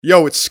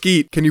Yo, it's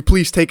Skeet. Can you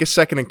please take a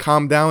second and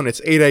calm down?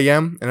 It's 8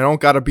 a.m. and I don't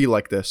gotta be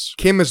like this.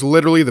 Kim is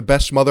literally the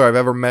best mother I've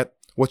ever met.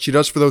 What she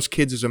does for those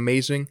kids is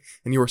amazing,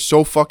 and you are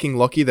so fucking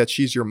lucky that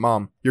she's your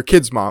mom. Your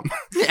kid's mom.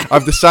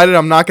 I've decided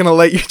I'm not gonna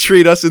let you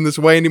treat us in this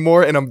way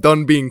anymore, and I'm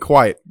done being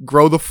quiet.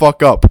 Grow the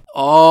fuck up.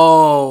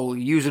 Oh,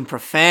 using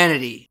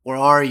profanity. Where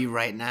are you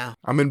right now?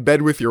 I'm in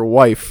bed with your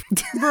wife.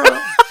 Bro.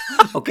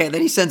 Okay,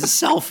 then he sends a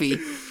selfie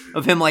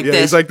of him like Yeah,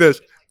 this. he's like this.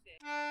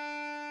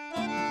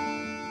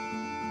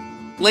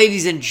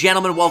 Ladies and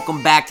gentlemen,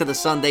 welcome back to the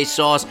Sunday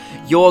Sauce,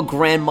 your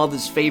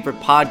grandmother's favorite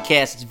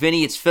podcast. It's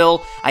Vinny, it's Phil.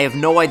 I have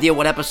no idea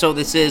what episode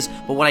this is,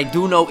 but what I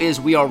do know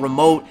is we are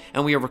remote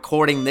and we are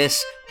recording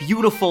this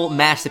beautiful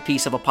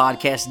masterpiece of a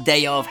podcast,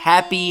 day of.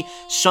 Happy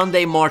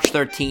Sunday, March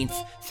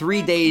 13th,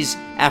 3 days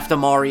after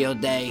Mario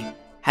Day.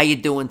 How you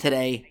doing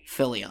today,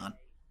 Philion?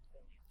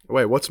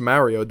 Wait, what's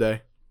Mario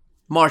Day?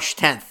 March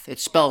 10th. It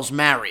spells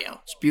Mario.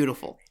 It's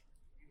beautiful.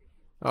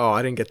 Oh,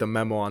 I didn't get the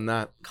memo on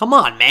that. Come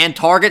on, man.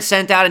 Target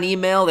sent out an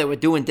email. They were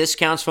doing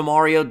discounts for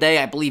Mario Day.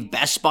 I believe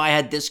Best Buy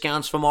had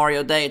discounts for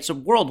Mario Day. It's a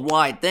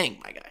worldwide thing,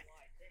 my guy.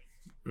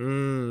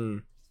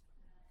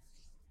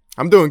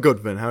 I'm doing good,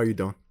 Vin. How are you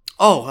doing?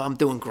 Oh, I'm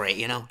doing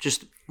great,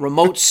 Just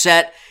remote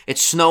set.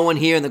 It's snowing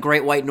here in the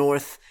Great White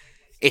North.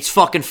 It's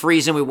fucking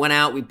freezing. We went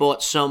out. We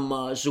bought some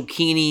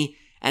zucchini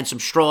and some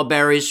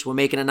strawberries. We're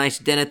making a nice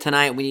dinner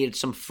tonight. We needed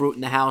some fruit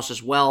in the house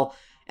as well.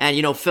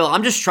 And, Phil,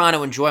 I'm just trying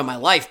to enjoy my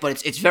life,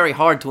 but it's very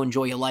hard to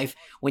enjoy your life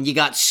when you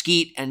got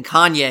Skeet and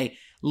Kanye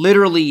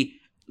literally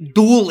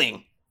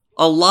dueling,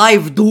 a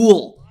live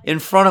duel in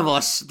front of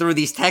us through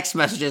these text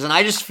messages, and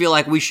I just feel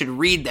like we should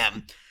read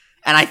them.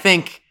 And I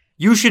think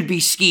you should be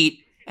Skeet,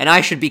 and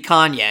I should be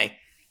Kanye,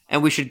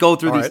 and we should go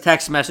through these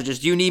text messages.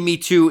 Do you need me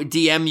to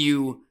DM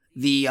you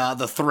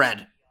the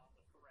thread?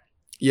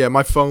 Yeah,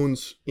 my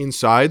phone's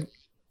inside.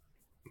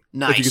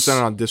 Nice. If you can send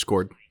it on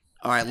Discord.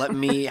 All right,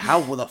 how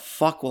the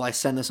fuck will I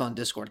send this on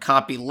Discord?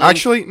 Copy link.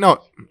 Actually,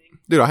 no.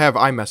 Dude, I have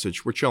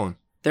iMessage. We're chilling.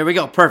 There we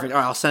go. Perfect. All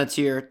right, I'll send it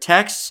to your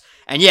texts.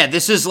 And yeah,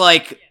 this is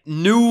like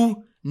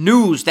new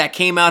news that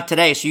came out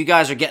today. So you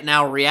guys are getting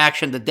our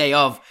reaction the day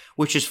of,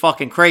 which is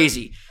fucking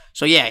crazy.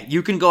 So yeah,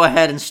 you can go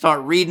ahead and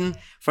start reading.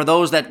 For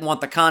those that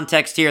want the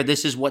context here,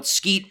 this is what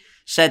Skeet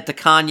said to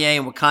Kanye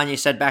and what Kanye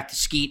said back to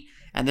Skeet.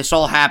 And this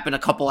all happened a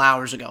couple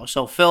hours ago.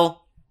 So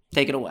Phil,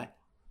 take it away.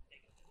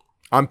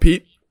 I'm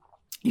Pete.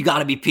 You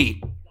gotta be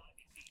Pete.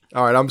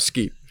 All right, I'm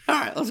Skeet. All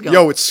right, let's go.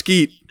 Yo, it's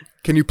Skeet.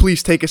 Can you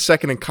please take a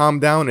second and calm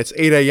down? It's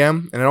 8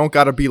 a.m. and I don't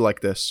gotta be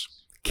like this.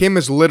 Kim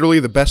is literally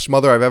the best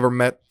mother I've ever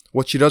met.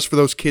 What she does for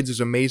those kids is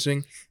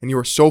amazing, and you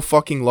are so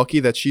fucking lucky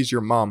that she's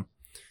your mom.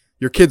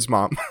 Your kid's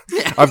mom.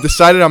 I've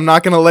decided I'm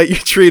not gonna let you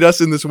treat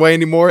us in this way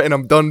anymore, and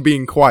I'm done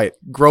being quiet.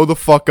 Grow the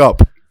fuck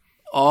up.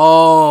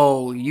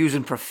 Oh,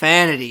 using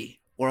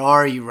profanity. Where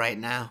are you right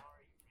now?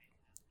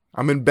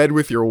 I'm in bed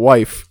with your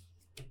wife.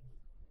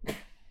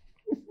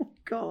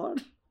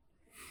 God.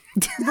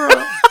 Bro.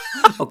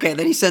 Okay,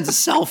 then he sends a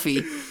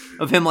selfie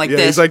of him like this.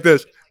 Yeah, he's like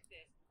this.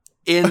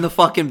 In the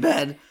fucking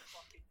bed.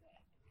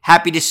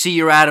 Happy to see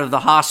you're out of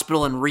the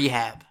hospital and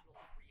rehab.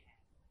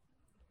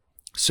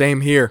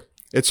 Same here.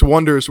 It's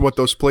wonders what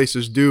those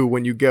places do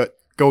when you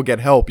go get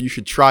help. You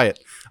should try it.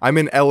 I'm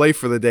in LA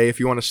for the day if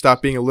you want to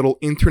stop being a little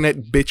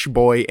internet bitch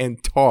boy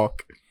and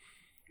talk.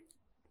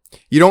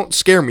 You don't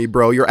scare me,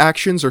 bro. Your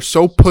actions are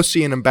so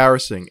pussy and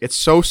embarrassing. It's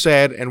so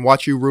sad and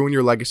watch you ruin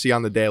your legacy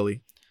on the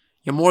daily.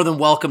 You're more than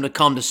welcome to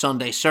come to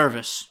Sunday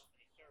service.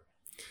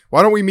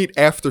 Why don't we meet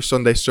after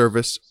Sunday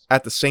service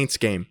at the Saints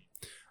game?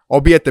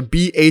 I'll be at the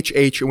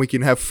BHH and we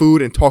can have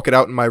food and talk it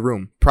out in my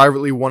room,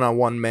 privately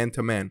one-on-one,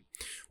 man-to-man.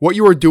 What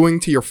you are doing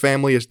to your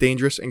family is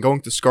dangerous and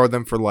going to scar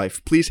them for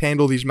life. Please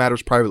handle these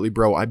matters privately,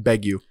 bro. I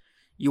beg you.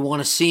 You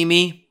want to see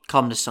me?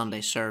 Come to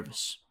Sunday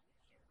service.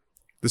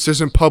 This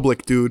isn't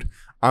public, dude.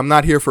 I'm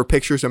not here for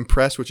pictures and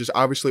press, which is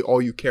obviously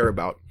all you care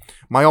about.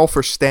 My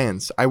offer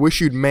stands. I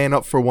wish you'd man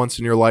up for once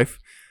in your life.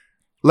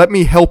 Let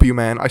me help you,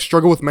 man. I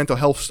struggle with mental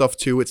health stuff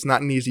too. It's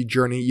not an easy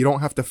journey. You don't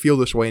have to feel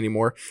this way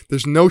anymore.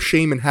 There's no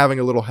shame in having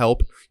a little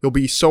help. You'll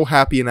be so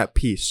happy and at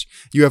peace.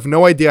 You have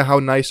no idea how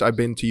nice I've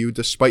been to you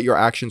despite your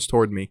actions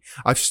toward me.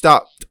 I've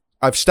stopped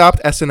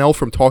SNL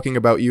from talking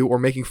about you or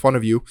making fun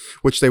of you,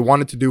 which they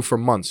wanted to do for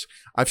months.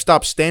 I've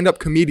stopped stand-up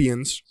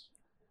comedians.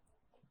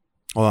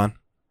 Hold on.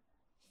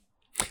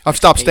 I've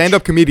stopped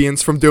stand-up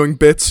comedians from doing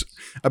bits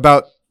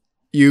about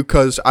you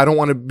because I don't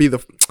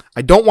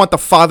want the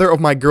father of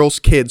my girl's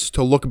kids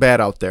to look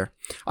bad out there.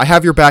 I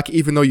have your back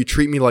even though you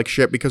treat me like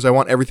shit because I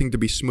want everything to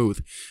be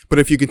smooth. But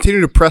if you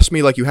continue to press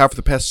me like you have for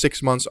the past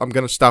 6 months, I'm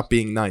going to stop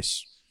being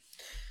nice.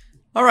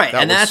 All right,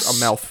 and that's a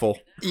mouthful.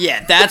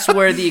 Yeah, that's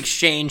where the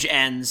exchange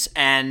ends.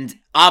 And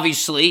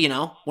obviously,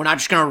 we're not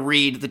just going to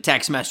read the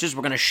text messages.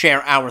 We're going to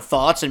share our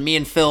thoughts. And me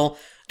and Phil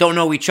don't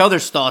know each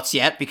other's thoughts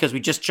yet because we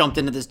just jumped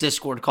into this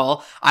Discord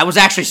call. I was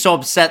actually so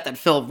upset that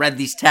Phil read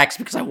these texts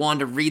because I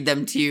wanted to read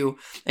them to you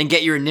and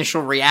get your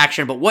initial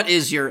reaction. But what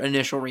is your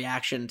initial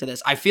reaction to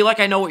this? I feel like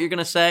I know what you're going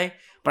to say,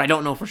 but I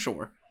don't know for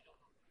sure.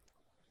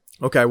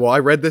 Okay, well, I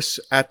read this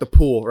at the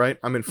pool, right?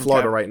 I'm in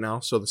Florida right now,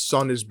 so the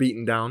sun is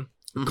beating down.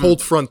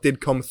 Cold front did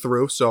come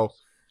through, so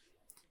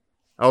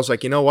I was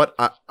like, you know what?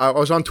 I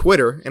was on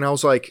Twitter, and I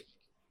was like,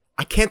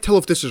 I can't tell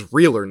if this is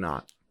real or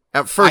not.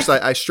 At first,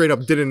 I straight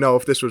up didn't know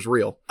if this was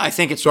real. I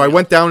think it's so real. I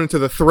went down into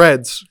the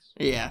threads.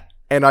 Yeah.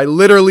 And I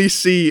literally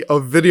see a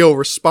video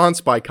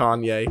response by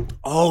Kanye.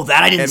 Oh,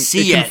 that I didn't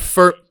see yet.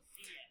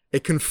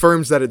 It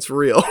confirms that it's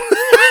real.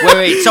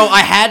 wait. So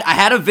I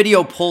had a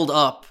video pulled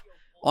up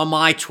on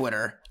my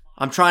Twitter.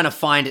 I'm trying to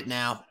find it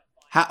now.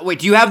 Wait,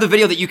 do you have the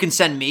video that you can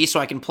send me so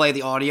I can play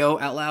the audio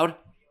out loud?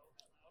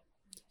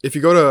 If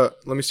you go to,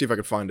 let me see if I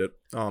can find it.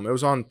 It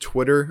was on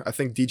Twitter. I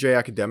think DJ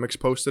Academics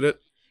posted it.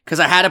 Because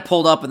I had it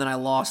pulled up and then I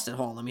lost it.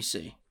 Hold on, let me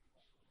see.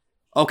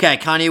 Okay,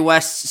 Kanye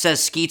West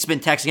says Skeet's been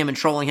texting him and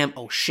trolling him.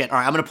 Oh, shit. All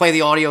right, I'm going to play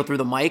the audio through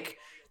the mic.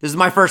 This is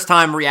my first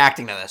time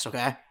reacting to this,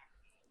 okay?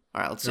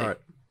 All right, let's see. All right.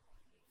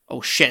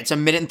 Oh, shit. It's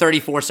 1 minute and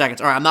 34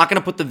 seconds. All right, I'm not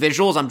going to put the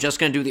visuals. I'm just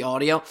going to do the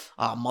audio.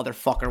 Oh,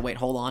 motherfucker. Wait,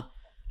 hold on.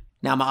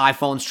 Now my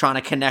iPhone's trying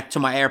to connect to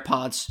my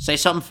AirPods. Say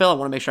something, Phil. I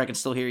want to make sure I can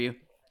still hear you.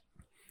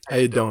 How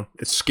you doing?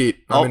 It's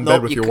Skeet. I'm in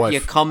bed with your wife.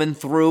 You're coming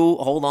through.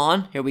 Hold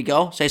on. Here we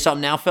go. Say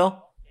something now, Phil.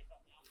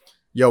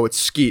 Yo, it's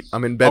Skeet.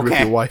 I'm in bed with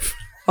your wife.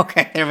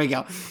 Okay, there we go.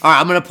 All right,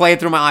 I'm going to play it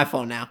through my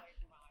iPhone now.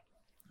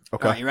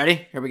 Okay. All right, you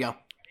ready? Here we go.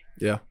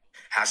 Yeah.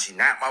 How she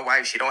not my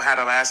wife, she don't have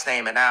a last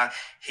name, and now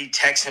he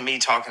texting me,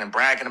 talking and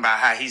bragging about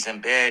how he's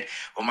in bed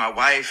with my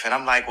wife, and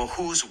I'm like, well,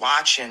 who's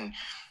watching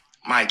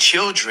my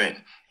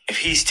children if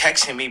he's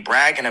texting me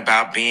bragging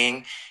about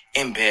being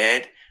in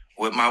bed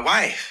with my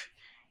wife?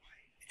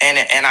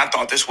 And I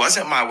thought this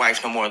wasn't my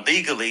wife no more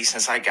legally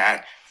since I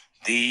got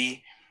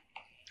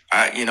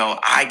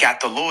I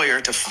got the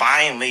lawyer to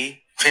finally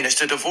finish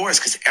the divorce,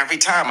 because every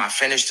time I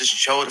finish the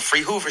show, the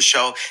Free Hoover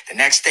show, the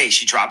next day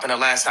she dropping her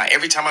last night.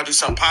 Every time I do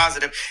something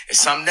positive,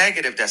 it's something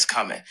negative that's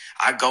coming.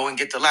 I go and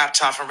get the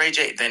laptop from Ray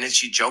J. Then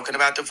she joking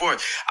about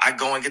divorce. I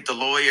go and get the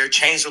lawyer,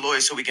 change the lawyer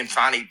so we can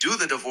finally do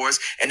the divorce.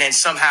 And then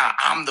somehow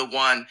I'm the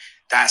one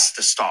that's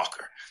the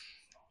stalker.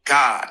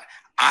 God,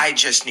 I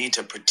just need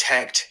to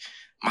protect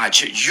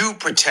you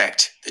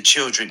protect the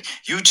children.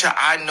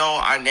 I know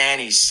our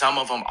nannies, some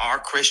of them are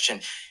Christian.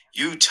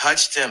 You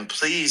touch them,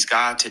 please,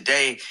 God,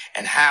 today,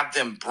 and have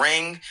them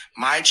bring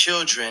my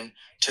children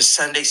to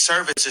Sunday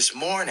service this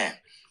morning.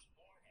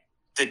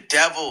 The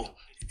devil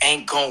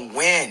ain't gonna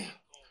win.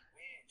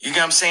 You know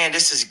what I'm saying?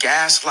 This is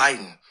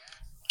gaslighting.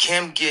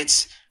 Kim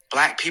gets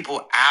black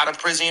people out of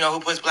prison. You know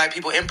who puts black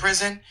people in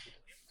prison?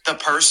 The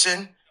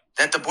person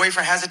that the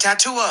boyfriend has a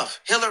tattoo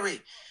of,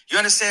 Hillary. You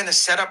understand the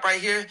setup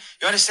right here?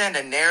 You understand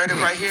the narrative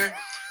right here?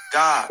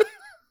 God,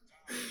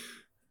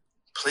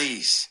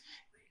 please,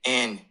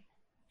 in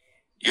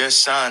your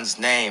son's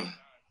name,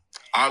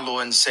 our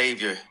Lord and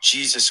Savior,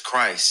 Jesus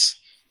Christ,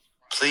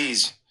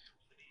 please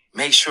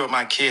make sure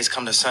my kids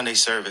come to Sunday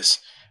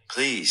service.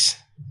 Please.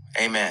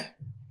 Amen.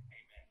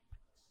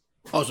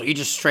 Oh, so he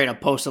just straight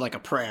up posted like a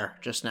prayer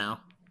just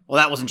now.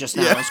 Well, that wasn't just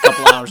now. It was a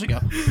couple hours ago.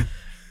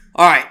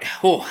 All right.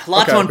 Oh,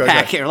 lot to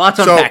unpack here. All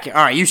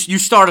right, you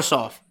start us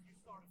off.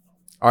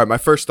 All right, my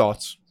first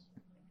thoughts.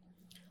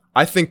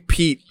 I think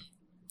Pete,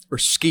 or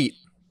Skeet,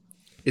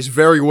 is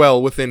very well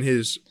within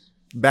his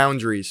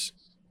boundaries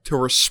to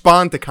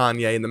respond to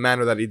Kanye in the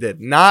manner that he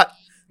did. Not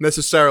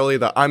necessarily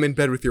the I'm in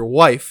bed with your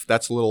wife.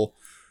 That's a little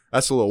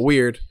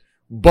weird.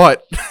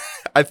 But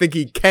I think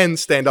he can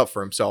stand up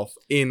for himself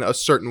in a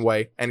certain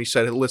way. And he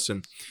said,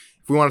 listen,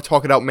 if we want to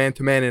talk it out man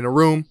to man in a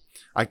room,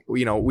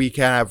 we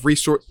can have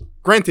resource.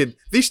 Granted,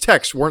 these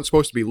texts weren't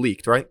supposed to be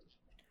leaked, right?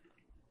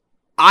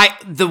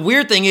 The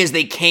weird thing is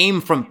they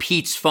came from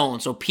Pete's phone.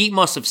 So Pete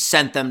must have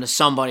sent them to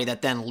somebody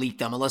that then leaked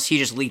them, unless he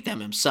just leaked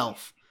them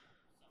himself.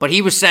 But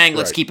he was saying,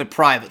 let's keep it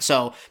private.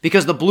 So,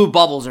 because the blue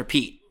bubbles are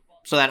Pete.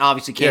 So that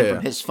obviously came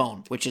from his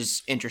phone, which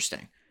is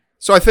interesting.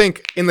 So I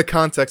think in the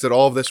context that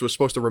all of this was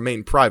supposed to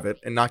remain private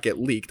and not get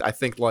leaked, I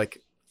think why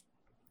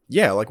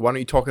don't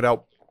you talk it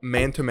out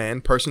man to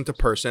man, person to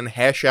person,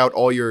 hash out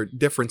all your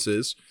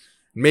differences.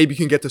 Maybe you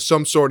can get to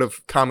some sort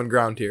of common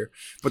ground here.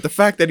 But the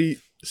fact that he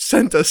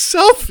sent a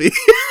selfie.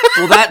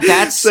 Well,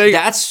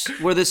 that's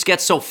where this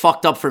gets so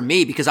fucked up for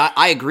me, because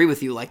I agree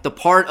with you. Like the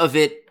part of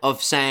it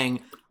of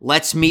saying,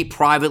 let's meet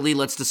privately,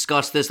 let's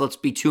discuss this, let's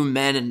be two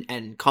men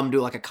and come to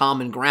like a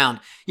common ground.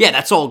 Yeah,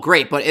 that's all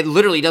great, but it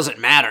literally doesn't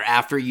matter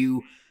after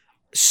you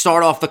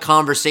start off the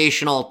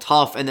conversation all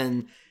tough and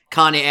then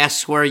Kanye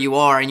asks where you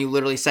are and you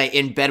literally say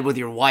in bed with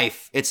your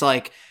wife. It's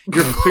like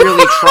you're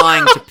clearly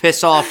trying to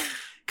piss off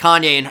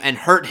Kanye and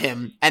hurt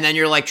him, and then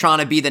you're like trying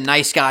to be the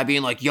nice guy,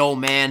 being like, yo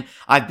man,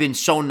 I've been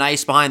so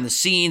nice behind the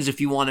scenes, if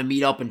you want to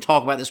meet up and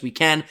talk about this, we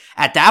can.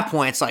 At that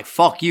point, it's like,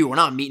 fuck you, we're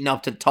not meeting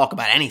up to talk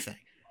about anything.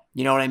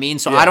 You know what I mean?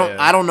 So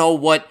I don't know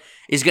what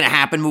is going to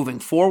happen moving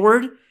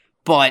forward,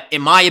 but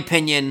in my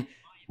opinion,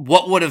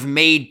 what would have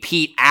made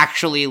Pete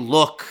actually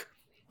look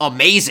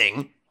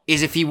amazing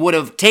is if he would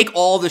have take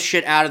all the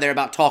shit out of there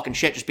about talking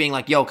shit, just being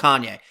like, yo,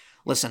 Kanye,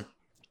 listen,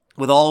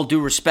 with all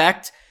due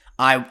respect,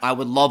 I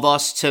would love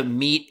us to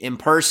meet in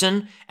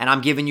person, and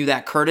I'm giving you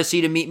that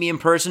courtesy to meet me in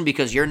person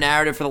because your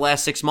narrative for the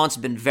last 6 months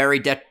has been very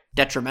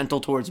detrimental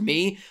towards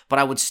me, but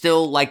I would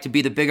still like to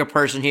be the bigger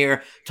person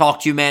here,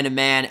 talk to you man to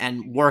man,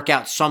 and work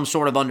out some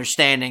sort of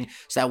understanding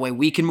so that way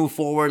we can move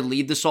forward,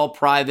 leave this all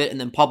private, and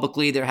then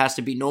publicly there has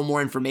to be no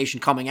more information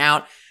coming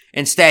out.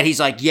 Instead, he's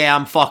like, yeah,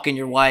 I'm fucking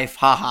your wife.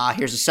 Haha,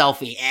 here's a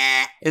selfie.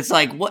 It's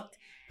like, what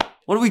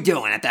are we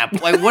doing at that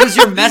point? Like, what is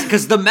your message?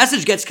 Because the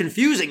message gets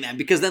confusing then,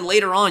 because then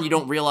later on you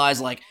don't realize,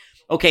 like,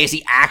 okay, is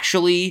he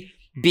actually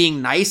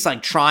being nice,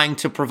 like trying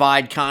to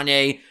provide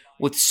Kanye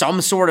with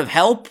some sort of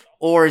help?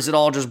 Or is it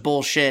all just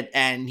bullshit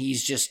and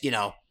he's just,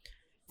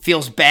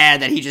 feels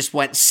bad that he just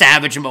went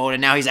savage mode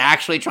and now he's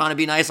actually trying to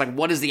be nice? Like,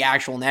 what is the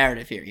actual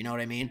narrative here? You know what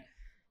I mean?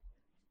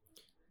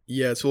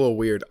 Yeah, it's a little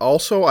weird.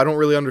 Also, I don't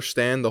really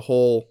understand the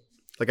whole...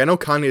 Like, I know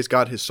Kanye's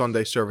got his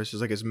Sunday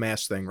services, like his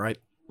mass thing, right?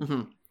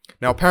 Mm-hmm.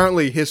 Now,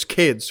 apparently his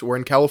kids were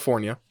in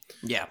California.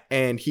 Yeah.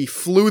 And he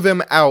flew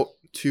them out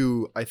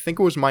to, I think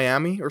it was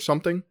Miami or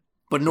something.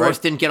 But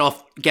North didn't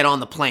get on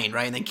the plane,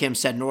 right? And then Kim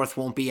said North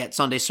won't be at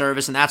Sunday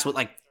service, and that's what,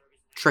 like,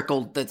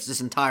 trickled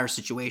this entire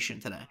situation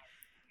today.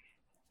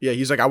 Yeah,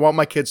 he's like, I want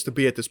my kids to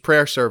be at this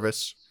prayer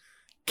service.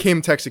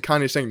 Kim texted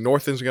Kanye saying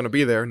North isn't going to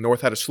be there.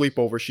 North had a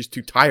sleepover. She's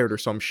too tired or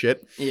some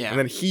shit. Yeah. And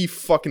then he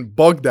fucking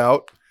bugged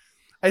out.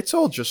 It's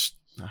all just...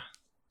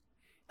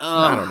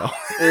 I don't know.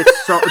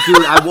 It's so,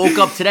 dude, I woke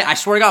up today. I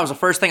swear to God, it was the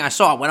first thing I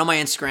saw. I went on my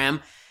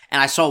Instagram,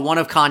 and I saw one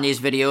of Kanye's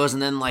videos,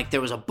 and then, like,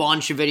 there was a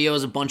bunch of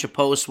videos, a bunch of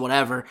posts,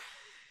 whatever.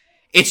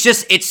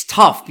 It's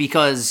tough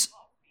because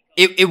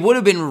it would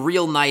have been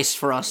real nice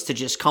for us to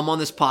just come on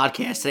this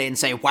podcast today and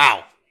say,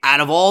 wow, out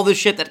of all the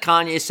shit that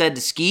Kanye said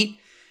to Skeet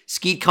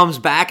comes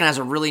back and has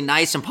a really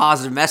nice and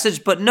positive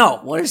message. But no,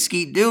 what does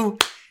Skeet do?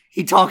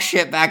 He talks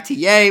shit back to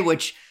Ye,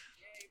 which,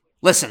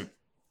 listen,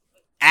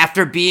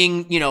 after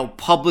being,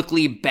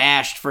 publicly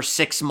bashed for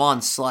 6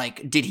 months,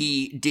 like, did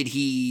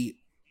he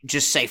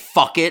just say,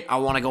 fuck it, I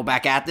want to go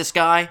back at this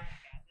guy?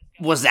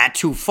 Was that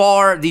too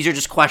far? These are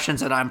just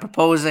questions that I'm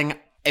proposing.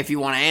 If you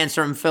want to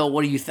answer them, Phil,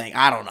 what do you think?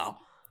 I don't know.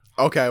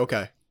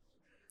 Okay.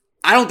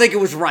 I don't think it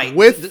was right. I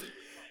don't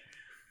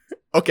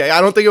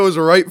think it was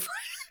right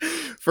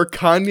for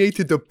Kanye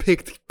to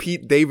depict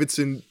Pete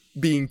Davidson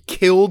being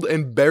killed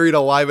and buried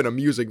alive in a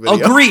music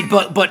video. Agreed,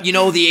 but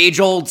the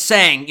age-old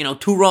saying,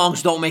 two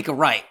wrongs don't make a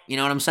right. You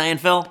know what I'm saying,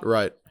 Phil?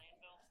 Right.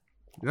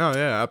 No,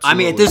 yeah, absolutely. I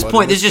mean, at this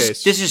point, this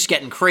is just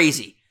getting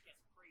crazy.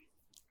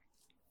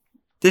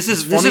 This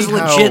is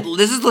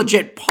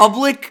legit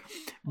public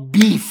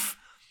beef.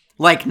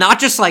 Like, not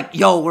just like,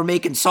 yo, we're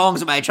making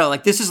songs about each other.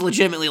 Like, this is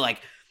legitimately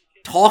like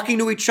talking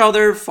to each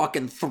other,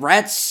 fucking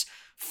threats,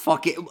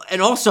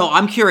 and also,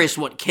 I'm curious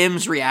what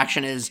Kim's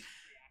reaction is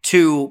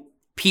to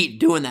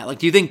Pete doing that. Like,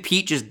 do you think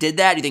Pete just did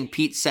that? Do you think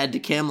Pete said to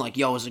Kim, like,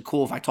 yo, is it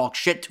cool if I talk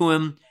shit to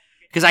him?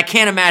 Because I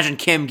can't imagine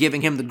Kim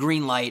giving him the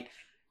green light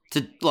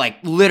to, like,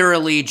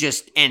 literally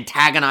just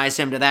antagonize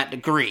him to that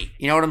degree.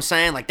 You know what I'm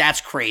saying? Like,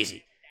 that's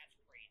crazy.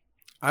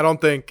 I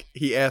don't think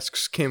he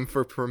asks Kim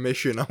for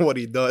permission on what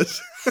he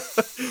does.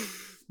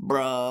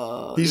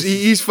 Bro.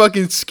 He's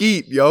fucking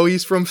Skeet, yo.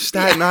 He's from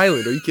Staten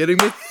Island. Are you kidding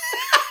me?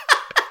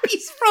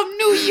 He's from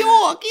New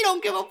York. He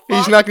don't give a fuck.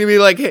 He's not going to be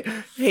like,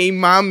 hey,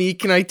 mommy,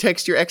 can I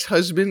text your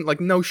ex-husband? Like,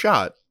 no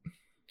shot.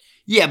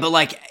 Yeah, but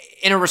like,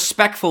 in a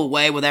respectful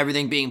way with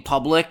everything being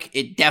public,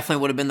 it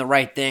definitely would have been the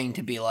right thing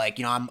to be like,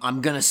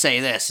 I'm going to say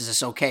this. Is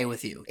this okay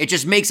with you? It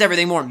just makes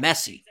everything more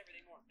messy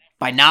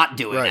by not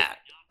doing that.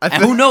 And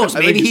who knows?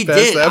 Maybe he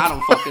did. I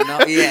don't fucking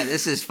know. Yeah,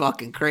 this is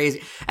fucking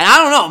crazy. And I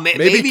don't know.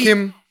 Maybe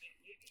Kim...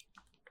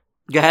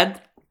 Go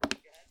ahead.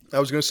 I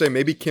was going to say,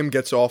 maybe Kim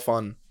gets off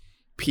on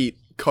Pete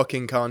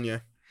cucking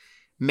Kanye.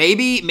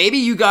 Maybe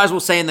you guys will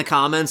say in the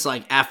comments,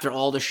 like, after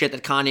all the shit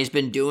that Kanye's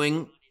been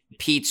doing,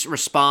 Pete's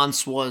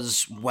response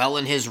was well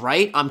in his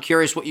right. I'm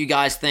curious what you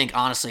guys think,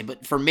 honestly.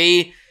 But for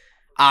me,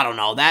 I don't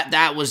know.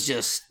 That was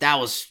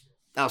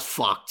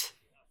fucked.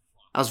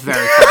 That was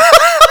very fucked.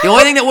 The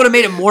only thing that would have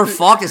made it more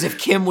fucked is if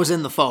Kim was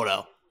in the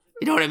photo.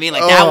 You know what I mean?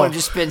 Like, that would have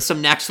just been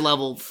some next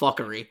level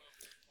fuckery.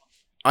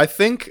 I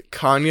think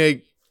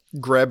Kanye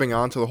grabbing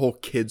onto the whole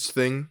kids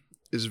thing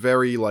is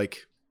very,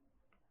 like...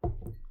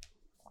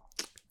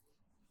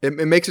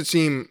 It makes it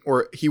seem,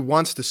 or he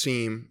wants to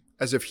seem,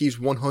 as if he's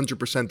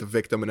 100% the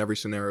victim in every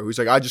scenario. He's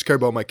like, I just care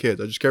about my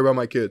kids.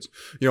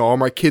 Are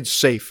my kids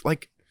safe?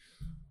 Like,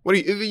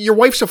 your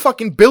wife's a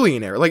fucking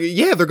billionaire. Like,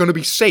 yeah, they're going to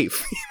be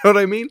safe. You know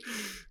what I mean?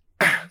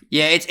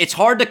 Yeah, it's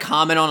hard to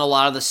comment on a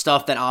lot of the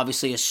stuff that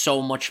obviously is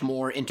so much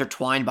more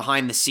intertwined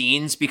behind the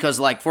scenes because,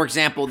 like, for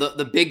example,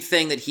 the big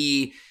thing that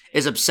he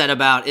is upset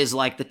about is,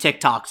 like, the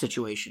TikTok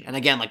situation. And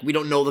again, like, we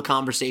don't know the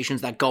conversations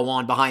that go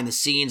on behind the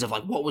scenes of,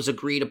 like, what was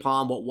agreed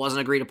upon, what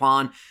wasn't agreed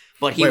upon.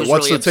 But he was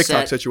what's really the upset.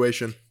 TikTok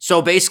situation?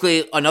 So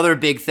basically, another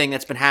big thing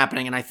that's been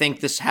happening, and I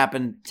think this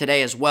happened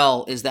today as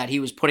well, is that he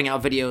was putting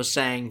out videos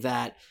saying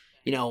that,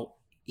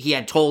 he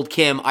had told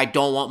Kim, I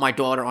don't want my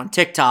daughter on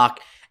TikTok.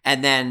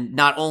 And then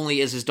not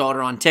only is his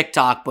daughter on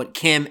TikTok, but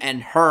Kim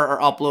and her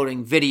are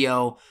uploading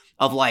video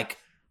of, like,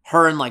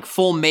 her in, like,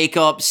 full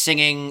makeup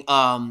singing,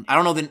 I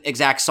don't know the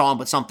exact song,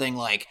 but something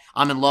like,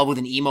 I'm in love with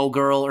an emo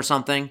girl or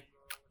something.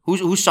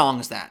 Whose song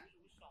is that?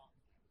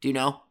 Do you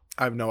know?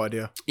 I have no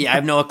idea. Yeah, I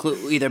have no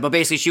clue either. But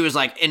basically, she was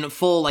like in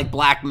full like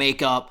black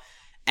makeup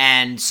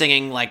and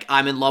singing like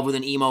 "I'm in love with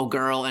an emo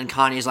girl," and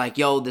Kanye's like,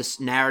 "Yo, this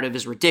narrative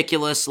is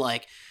ridiculous.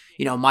 Like,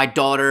 you know, my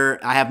daughter,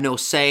 I have no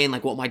say in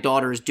like what my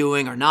daughter is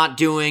doing or not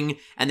doing,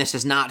 and this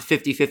is not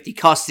 50-50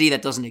 custody.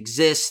 That doesn't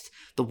exist.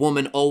 The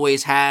woman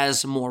always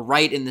has more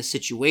right in this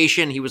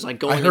situation." He was like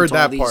going. I heard into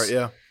all that these, part.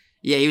 Yeah.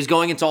 Yeah, he was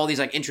going into all these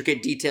like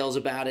intricate details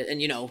about it,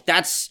 and you know,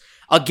 that's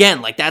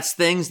again like that's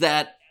things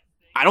that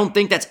I don't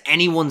think that's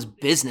anyone's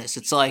business.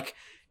 It's like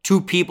two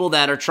people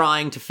that are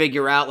trying to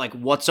figure out like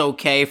what's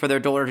okay for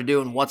their daughter to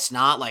do and what's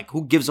not. Like,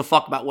 who gives a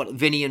fuck about what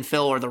Vinny and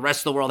Phil or the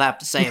rest of the world have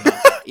to say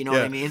about that? You know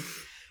what I mean?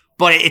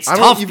 But it's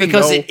tough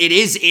because it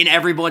is in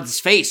everyone's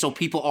face. So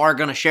people are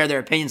going to share their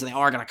opinions and they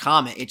are going to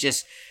comment.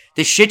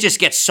 This shit just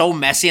gets so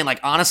messy and like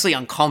honestly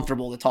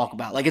uncomfortable to talk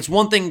about. Like, it's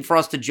one thing for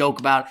us to joke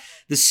about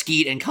the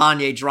Skeet and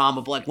Kanye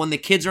drama, but like when the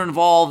kids are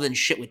involved and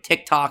shit with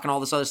TikTok and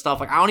all this other stuff,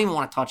 like I don't even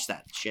want to touch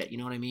that shit. You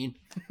know what I mean?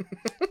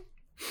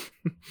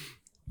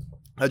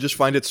 I just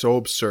find it so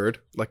absurd,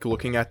 like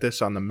looking at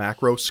this on the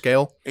macro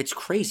scale. It's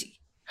crazy.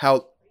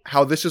 How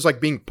this is like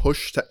being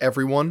pushed to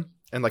everyone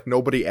and like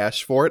nobody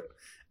asked for it.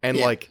 And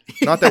like,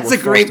 not that we're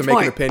forced to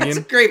make an opinion.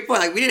 That's a great point.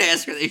 Like, we didn't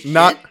ask for this shit.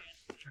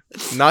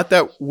 Not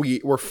that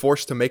we were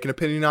forced to make an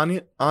opinion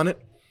on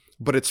it,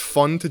 but it's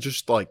fun to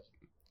just like,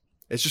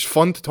 it's just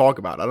fun to talk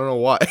about. I don't know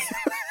why.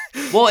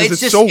 Well, it's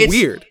just so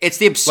weird. It's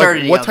the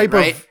absurdity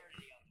like,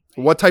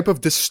 what type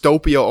of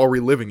dystopia are we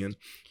living in?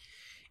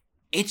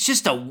 It's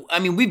just I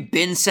mean, we've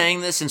been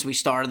saying this since we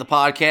started the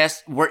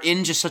podcast. We're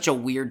in just such a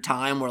weird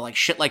time where like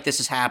shit like this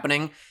is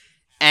happening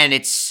and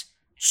it's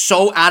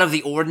so out of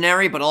the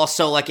ordinary, but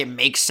also like it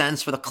makes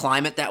sense for the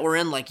climate that we're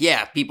in. Like,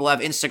 yeah, people have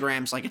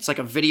Instagrams, like it's like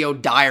a video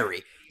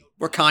diary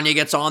where Kanye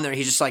gets on there.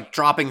 He's just like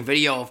dropping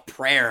video of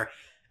prayer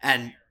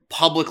and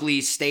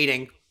publicly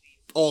stating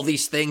all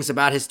these things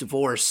about his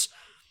divorce.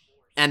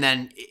 And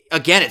then,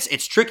 again,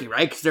 it's tricky,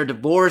 right? Because they're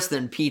divorced,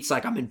 then Pete's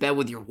like, I'm in bed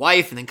with your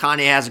wife, and then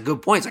Kanye has a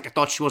good point. He's like, I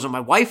thought she wasn't my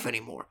wife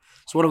anymore.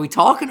 So what are we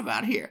talking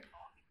about here?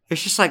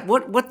 It's just like,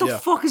 what the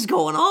fuck is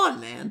going on,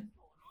 man?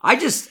 I'm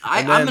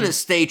going to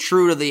stay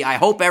true to I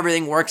hope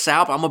everything works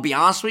out, but I'm going to be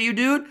honest with you,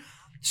 dude.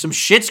 Some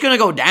shit's going to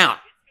go down.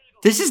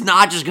 This is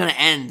not just going to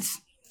end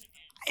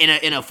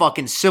in a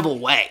fucking civil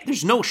way.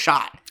 There's no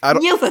shot.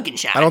 No fucking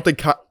shot. I don't think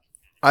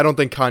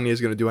Kanye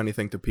is going to do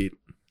anything to Pete.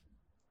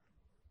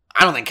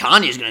 I don't think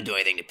Kanye's going to do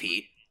anything to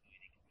Pete.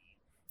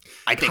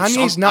 I think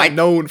Kanye's not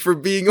known for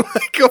being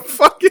like a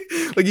fucking...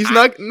 Like, he's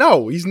not...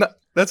 No, he's not...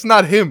 That's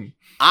not him.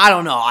 I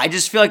don't know. I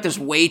just feel like there's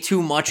way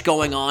too much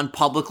going on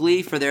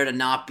publicly for there to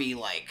not be,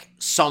 like,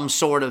 some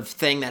sort of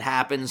thing that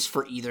happens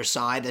for either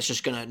side that's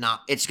just going to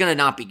not... It's going to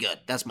not be good.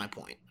 That's my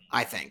point,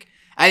 I think.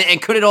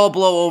 And could it all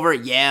blow over?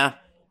 Yeah.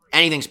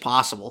 Anything's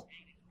possible.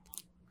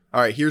 All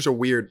right, here's a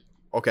weird...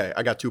 Okay,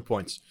 I got 2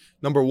 points.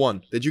 Number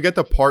one, did you get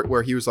the part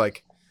where he was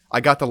like, I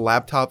got the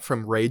laptop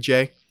from Ray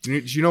J?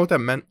 Did you know what that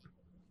meant?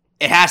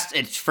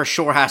 It for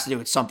sure has to do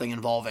with something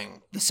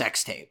involving the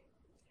sex tape.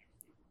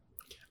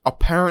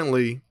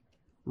 Apparently,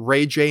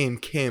 Ray J and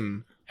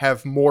Kim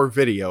have more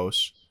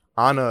videos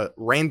on a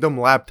random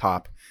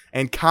laptop,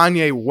 and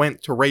Kanye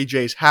went to Ray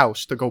J's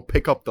house to go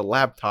pick up the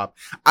laptop.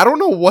 I don't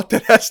know what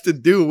that has to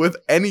do with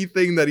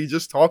anything that he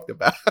just talked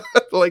about.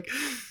 Like,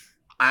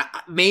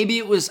 maybe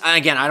it was,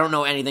 again, I don't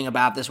know anything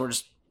about this. We're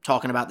just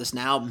talking about this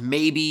now.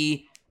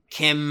 Maybe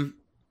Kim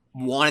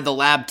wanted the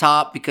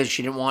laptop because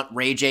she didn't want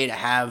Ray J to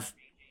have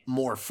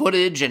more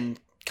footage, and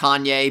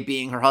Kanye,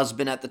 being her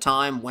husband at the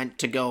time, went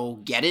to go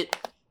get it.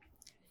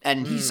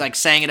 And he's like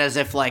saying it as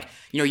if like,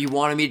 you know, you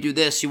wanted me to do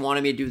this, you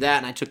wanted me to do that,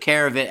 and I took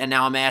care of it, and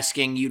now I'm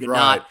asking you to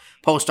not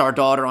post our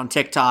daughter on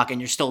TikTok, and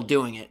you're still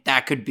doing it.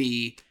 That could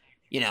be,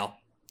 you know,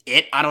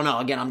 it. I don't know.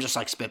 Again, I'm just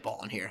like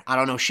spitballing here. I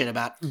don't know shit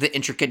about the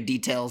intricate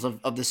details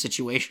of the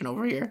situation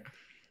over here.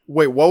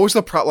 Wait, what was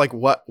the like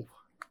what?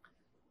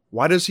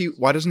 Why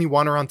doesn't he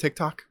want her on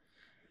TikTok?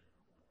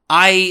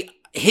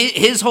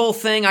 His whole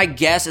thing, I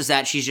guess, is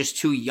that she's just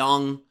too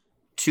young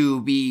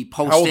to be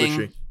posting. How old is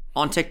she?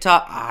 On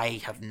TikTok.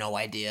 I have no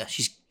idea.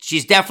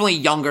 She's definitely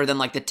younger than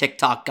like the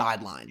TikTok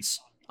guidelines.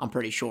 I'm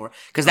pretty sure,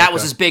 because that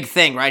was his big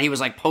thing, right? He was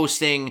like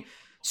posting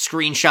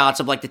screenshots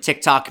of like the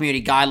TikTok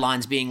community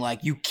guidelines being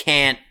like, you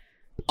can't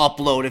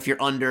upload if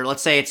you're under,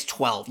 let's say it's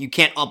 12. You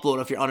can't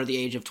upload if you're under the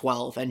age of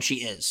 12, and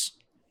she is,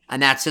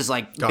 and that's his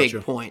like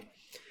big point.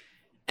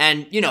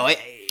 And you know,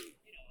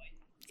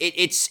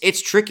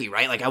 it's tricky,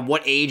 right? Like, at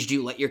what age do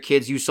you let your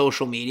kids use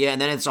social media? And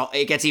then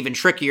it gets even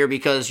trickier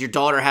because your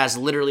daughter has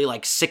literally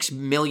like 6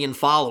 million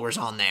followers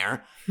on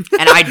there.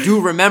 And I do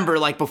remember,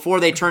 like,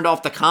 before they turned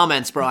off the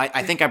comments, bro,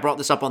 I think I brought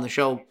this up on the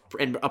show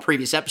in a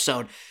previous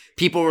episode.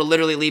 People were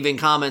literally leaving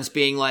comments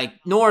being like,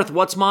 North,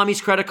 what's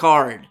mommy's credit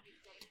card?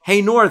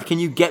 Hey, North, can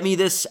you get me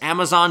this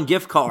Amazon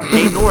gift card?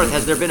 Hey, North,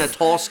 has there been a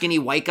tall, skinny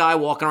white guy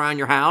walking around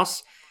your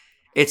house?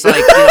 It's like,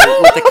 you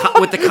know,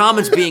 with the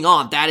comments being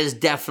on, that is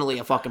definitely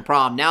a fucking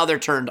problem. Now they're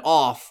turned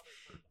off,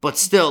 but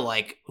still,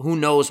 like, who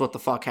knows what the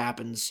fuck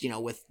happens, you know,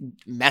 with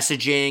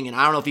messaging, and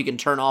I don't know if you can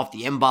turn off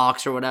the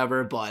inbox or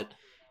whatever, but,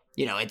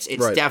 It's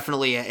Right.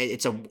 definitely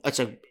it's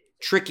a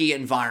tricky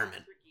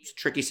environment. It's a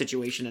tricky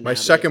situation. To My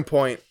navigate. second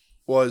point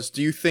was,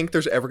 do you think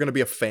there's ever going to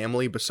be a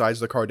family besides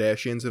the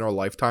Kardashians in our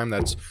lifetime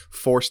that's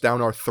forced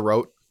down our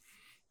throat?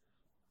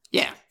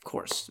 Yeah, of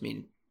course. I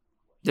mean,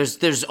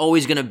 there's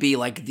always going to be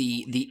like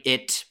the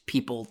it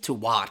people to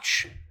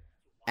watch,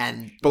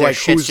 and But, their like,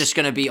 shit's who's- just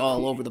going to be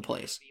all over the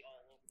place.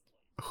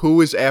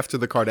 Who is after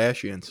the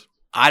Kardashians?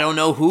 I don't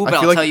know who, but I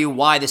I'll feel like- tell you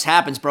why this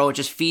happens, bro. It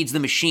just feeds the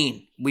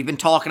machine. We've been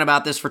talking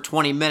about this for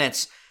 20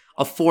 minutes.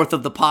 A fourth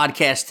of the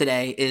podcast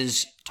today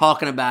is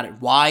talking about it.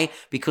 Why?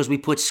 Because we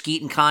put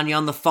Skeet and Kanye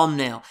on the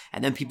thumbnail.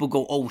 And then people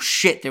go, oh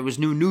shit, there was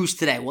new news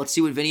today. Well, let's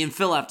see what Vinny and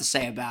Phil have to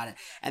say about it.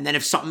 And then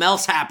if something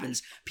else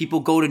happens, people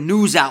go to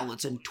news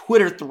outlets and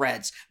Twitter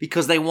threads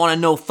because they want to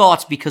know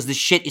thoughts because the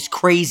shit is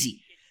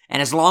crazy.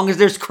 And as long as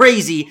there's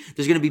crazy,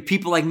 there's going to be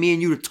people like me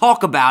and you to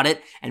talk about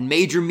it, and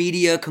major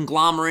media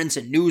conglomerates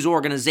and news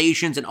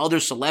organizations and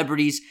other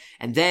celebrities.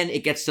 And then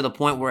it gets to the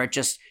point where it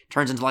just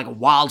turns into like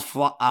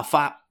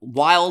a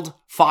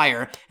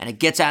wildfire, and it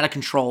gets out of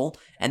control.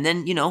 And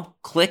then,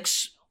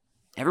 clicks.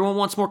 Everyone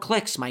wants more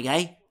clicks, my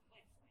guy.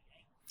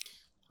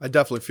 I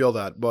definitely feel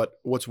that. But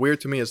what's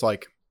weird to me is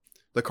like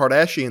the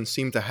Kardashians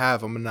seem to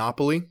have a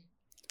monopoly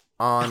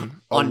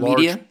on a On large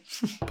media?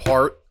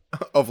 part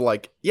of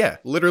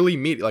literally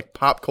media, like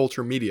pop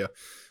culture media.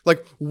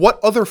 Like, what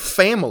other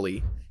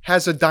family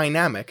has a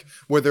dynamic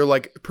where they're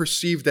like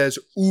perceived as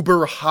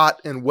uber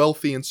hot and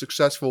wealthy and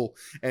successful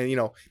and,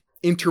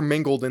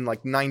 intermingled in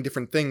like 9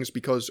 different things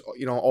because,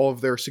 all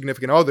of their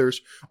significant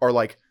others are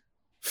like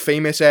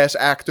famous ass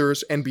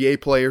actors, NBA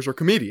players, or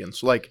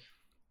comedians. Like,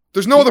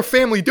 there's no other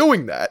family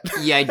doing that.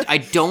 Yeah, I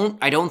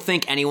don't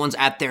think anyone's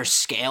at their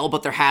scale,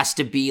 but there has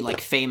to be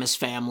like famous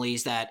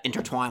families that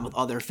intertwine with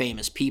other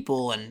famous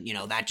people, and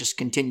that just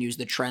continues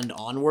the trend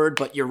onward.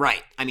 But you're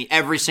right. I mean,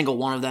 every single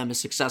one of them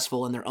is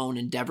successful in their own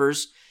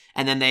endeavors,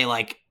 and then they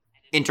like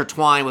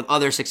intertwine with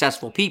other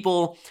successful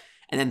people,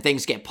 and then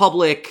things get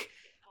public.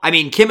 I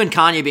mean, Kim and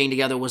Kanye being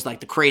together was like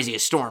the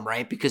craziest storm,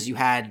 right? Because you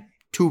had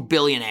 2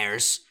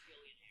 billionaires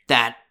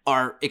that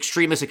are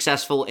extremely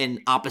successful in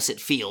opposite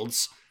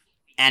fields.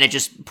 And it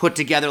just put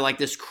together like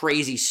this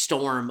crazy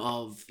storm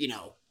of,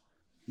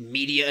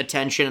 media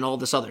attention and all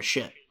this other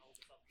shit.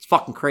 It's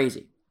fucking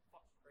crazy.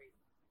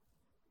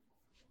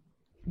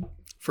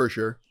 For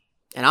sure.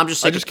 And I'm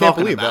just I sick just of can't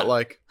talking believe about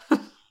that, it.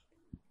 like,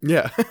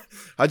 yeah,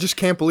 I just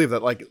can't believe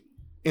that, like,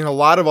 in a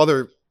lot of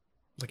other,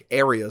 like,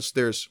 areas,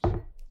 there's,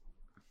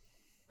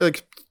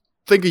 like,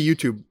 think of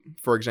YouTube,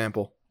 for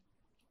example.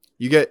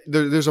 You get,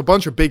 there's a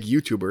bunch of big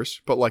YouTubers,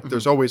 but, like,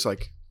 there's always,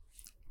 like,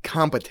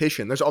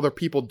 competition. There's other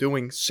people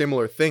doing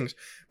similar things.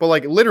 But,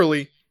 like,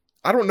 literally,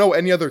 I don't know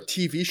any other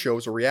TV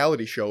shows or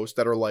reality shows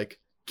that are, like,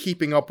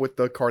 keeping up with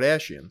the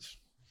Kardashians.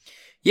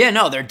 Yeah,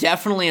 no, they're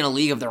definitely in a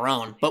league of their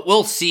own. But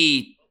we'll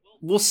see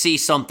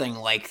something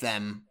like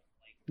them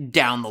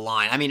down the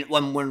line. I mean,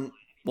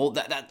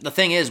 the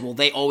thing is, will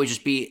they always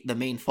just be the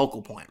main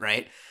focal point,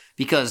 right?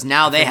 Because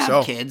now they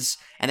have kids,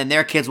 and then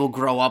their kids will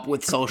grow up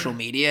with social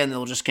media, and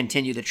they'll just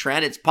continue the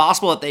trend. It's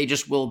possible that they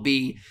just will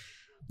be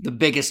the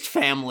biggest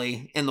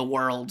family in the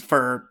world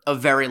for a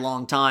very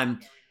long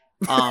time.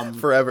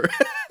 Forever.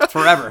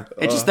 Forever.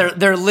 It's just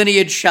their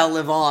lineage shall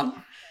live on.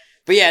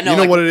 But yeah, no.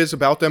 You know what it is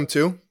about them,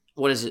 too?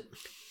 What is it?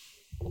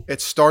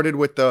 It started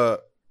with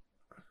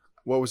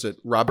what was it?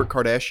 Robert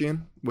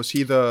Kardashian? Was he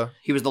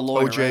He was the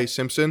lawyer, O.J. right?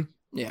 Simpson?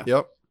 Yeah.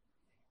 Yep.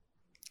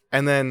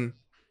 And then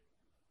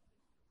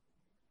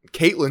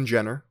Caitlyn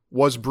Jenner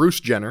was Bruce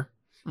Jenner.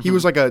 He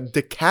was like a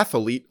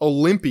decathlete,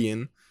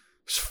 Olympian,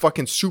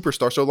 fucking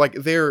superstar. So like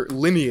their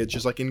lineage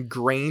is like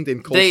ingrained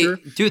in culture.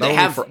 They not only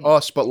have for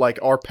us, but like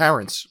our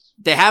parents.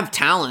 They have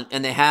talent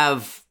and they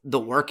have the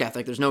work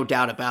ethic. There's no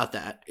doubt about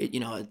that.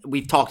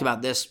 We've talked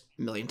about this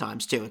a million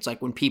times too. It's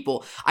like when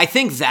people, I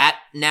think that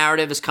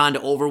narrative is kind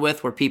of over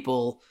with, where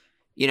people,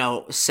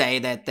 say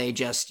that they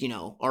just,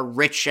 are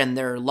rich and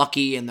they're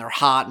lucky and they're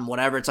hot and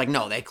whatever. It's like,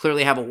 no, they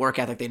clearly have a work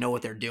ethic. They know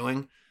what they're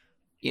doing.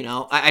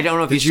 I don't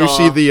know if Did you you saw.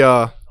 see the?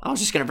 I was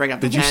just gonna bring up.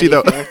 Did the you see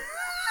Vanity the? Fair.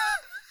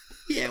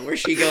 Yeah, where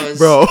she goes,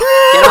 Bro.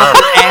 get off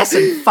your ass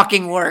and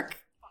fucking work.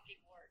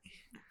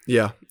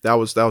 Yeah, that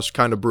was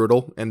kind of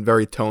brutal and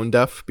very tone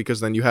deaf, because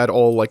then you had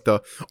all like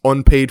the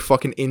unpaid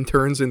fucking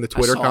interns in the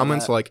Twitter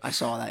comments like, I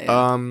saw that.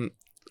 Yeah.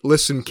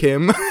 Listen,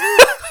 Kim,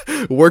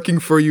 working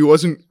for you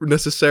wasn't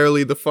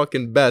necessarily the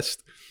fucking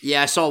best.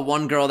 Yeah, I saw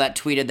one girl that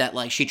tweeted that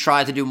like she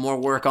tried to do more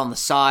work on the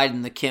side,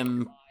 and the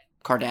Kim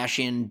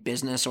Kardashian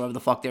business, or whatever the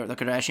fuck the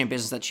Kardashian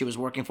business that she was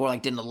working for,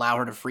 like didn't allow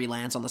her to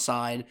freelance on the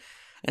side.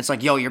 And it's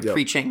like, yo, you're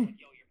preaching,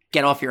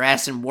 get off your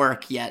ass and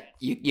work, yet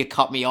you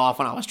cut me off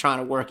when I was trying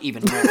to work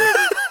even more.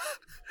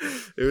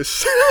 It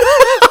was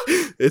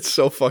it's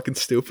so fucking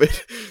stupid.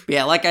 But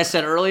yeah, like I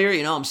said earlier,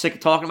 I'm sick of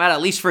talking about it,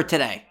 at least for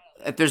today.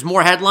 If there's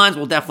more headlines,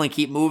 we'll definitely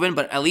keep moving,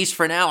 but at least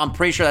for now, I'm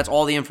pretty sure that's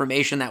all the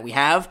information that we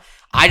have.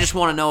 I just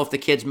want to know if the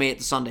kids made it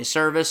to Sunday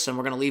service, and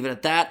we're going to leave it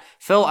at that.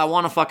 Phil, I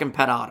want a fucking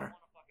pet otter.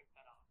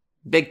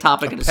 Big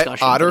topic of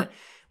discussion. Otter? Today.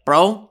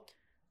 Bro,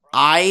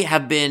 I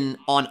have been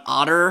on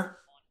Otter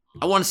I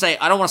don't want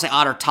to say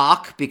Otter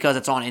Talk because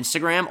it's on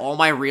Instagram. All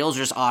my reels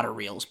are just otter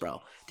reels,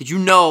 bro. Did you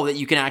know that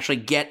you can actually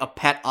get a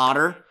pet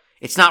otter?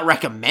 It's not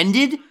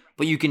recommended,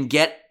 but you can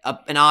get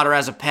an otter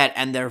as a pet,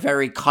 and they're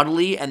very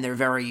cuddly, and they're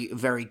very,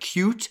 very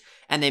cute,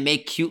 and they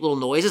make cute little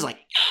noises like...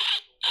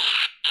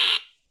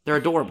 They're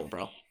adorable,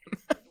 bro.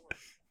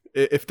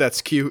 If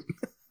that's cute.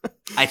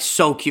 It's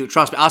so cute.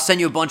 Trust me. I'll send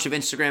you a bunch of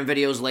Instagram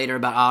videos later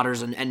about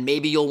otters, and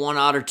maybe you'll want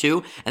otter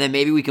too, and then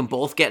maybe we can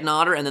both get an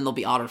otter, and then they'll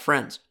be otter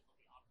friends.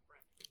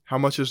 How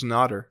much is an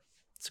otter?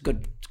 It's a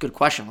good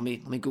question. Let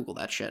me Google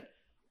that shit.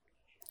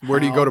 Where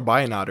do you go to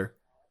buy an otter?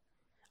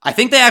 I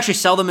think they actually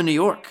sell them in New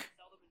York.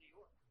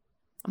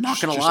 I'm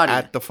not going to lie to you.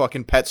 At the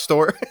fucking pet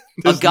store?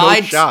 There's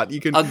no shot. You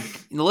can...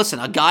 Listen,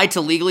 a guide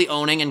to legally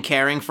owning and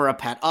caring for a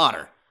pet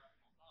otter.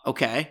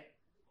 Okay.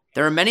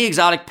 There are many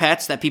exotic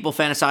pets that people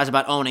fantasize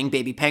about owning.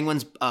 Baby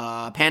penguins,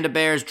 panda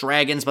bears,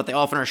 dragons, but they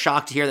often are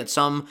shocked to hear that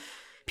some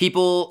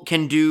people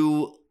can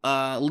do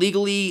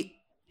legally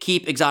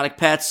keep exotic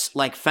pets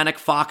like fennec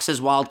foxes,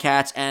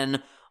 wildcats,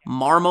 and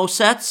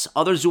marmosets.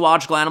 Other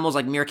zoological animals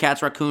like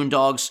meerkats, raccoon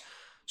dogs,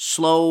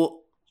 slow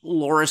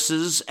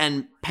lorises,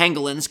 and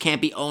pangolins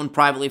can't be owned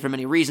privately for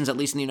many reasons, at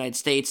least in the United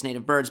States.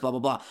 Native birds, blah, blah,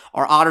 blah.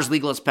 Are otters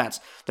legal as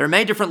pets? There are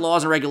many different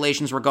laws and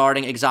regulations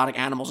regarding exotic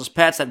animals as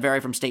pets that vary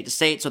from state to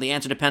state, so the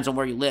answer depends on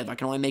where you live. I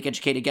can only make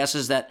educated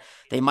guesses that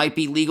they might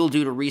be legal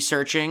due to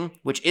researching,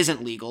 which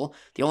isn't legal.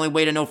 The only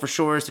way to know for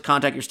sure is to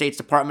contact your state's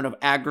Department of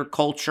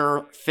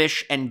Agriculture,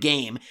 Fish, and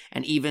Game,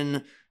 and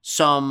even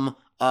some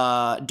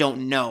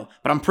don't know.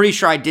 But I'm pretty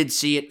sure I did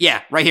see it.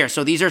 Yeah, right here.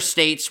 So these are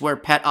states where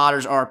pet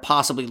otters are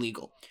possibly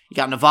legal. You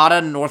got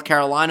Nevada, North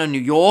Carolina, New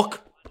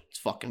York. Let's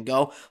fucking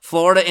go.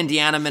 Florida,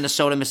 Indiana,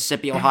 Minnesota,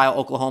 Mississippi, Ohio,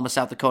 Oklahoma,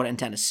 South Dakota, and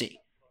Tennessee.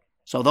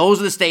 So those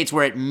are the states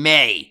where it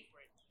may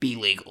be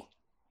legal.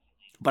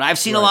 But I've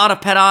seen a lot of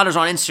pet otters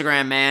on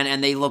Instagram, man,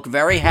 and they look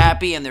very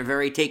happy and they're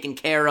very taken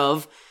care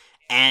of.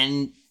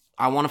 And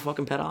I want a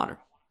fucking pet otter,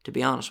 to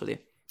be honest with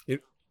you.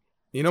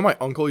 You know my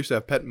uncle used to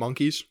have pet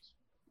monkeys?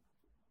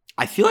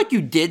 I feel like you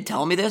did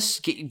tell me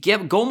this.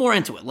 Go more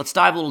into it. Let's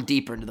dive a little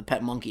deeper into the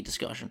pet monkey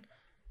discussion.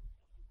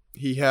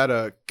 He had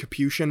a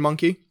Capuchin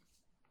monkey.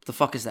 What the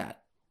fuck is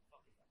that?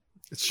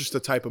 It's just a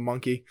type of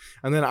monkey.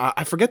 And then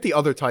I forget the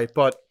other type,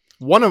 but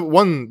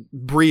one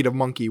breed of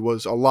monkey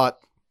was a lot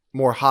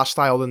more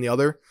hostile than the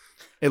other.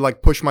 It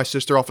like pushed my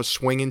sister off a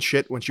swing and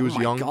shit when she was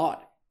young. Oh my god.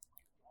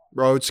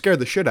 Bro, it scared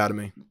the shit out of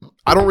me.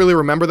 I don't really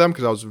remember them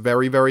because I was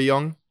very, very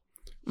young.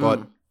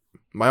 But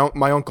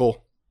my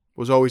uncle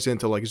was always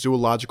into like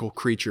zoological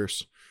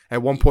creatures.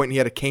 At one point he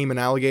had a Cayman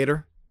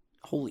alligator.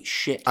 Holy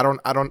shit. I don't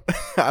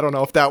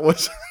know if that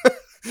was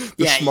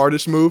the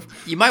smartest move.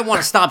 You might want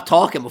to stop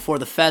talking before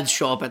the feds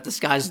show up at this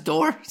guy's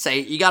door. Say,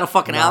 you got a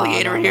fucking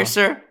alligator here,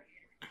 sir?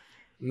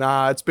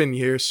 Nah, it's been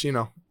years, you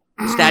know.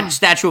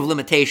 Statue of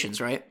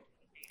limitations, right?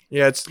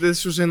 Yeah,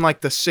 this was in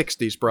like the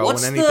 60s, bro,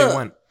 when anything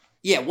went.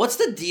 Yeah, what's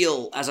the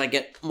deal, as I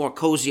get more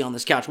cozy on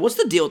this couch, what's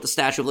the deal with the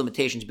statute of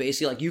limitations?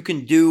 Basically, like, you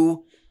can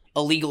do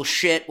illegal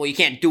shit. Well, you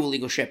can't do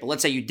illegal shit, but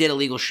let's say you did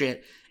illegal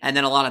shit, and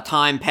then a lot of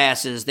time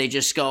passes. They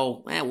just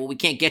go, well, we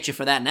can't get you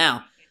for that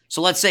now.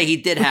 So let's say he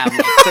did have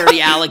like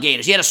 30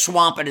 alligators. He had a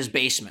swamp in his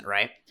basement,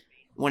 right?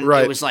 When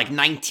it was like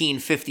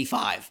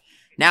 1955.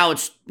 Now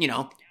it's,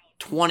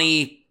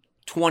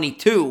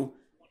 2022.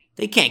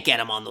 They can't get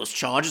him on those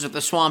charges if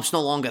the swamp's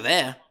no longer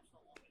there.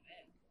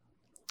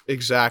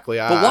 Exactly.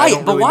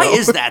 But why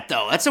is that,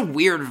 though? That's a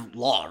weird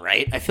law,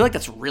 right? I feel like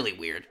that's really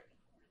weird.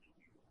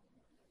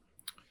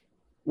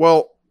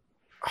 Well,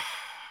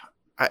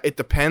 it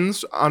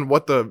depends on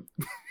what the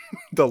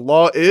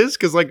law is,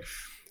 because, like,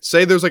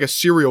 say there's, like, a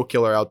serial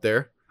killer out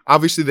there.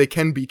 Obviously, they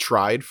can be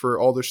tried for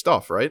all their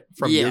stuff, right?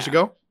 From years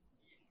ago.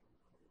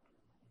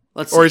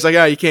 Or he's like,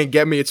 you can't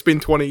get me. It's been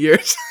 20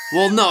 years.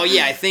 Well, no,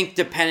 yeah. I think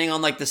depending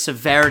on, like, the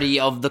severity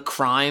of the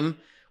crime.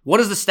 What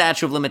is the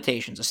statute of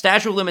limitations? A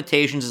statute of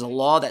limitations is a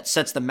law that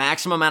sets the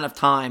maximum amount of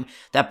time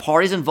that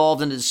parties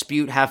involved in a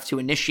dispute have to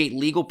initiate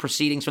legal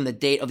proceedings from the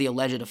date of the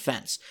alleged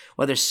offense,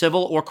 whether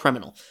civil or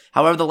criminal.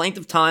 However, the length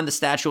of time the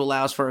statute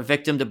allows for a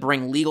victim to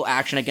bring legal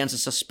action against a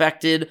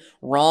suspected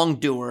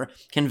wrongdoer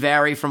can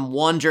vary from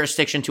one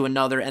jurisdiction to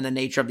another and the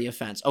nature of the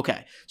offense.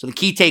 Okay, so the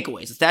key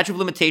takeaways. The statute of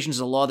limitations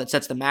is a law that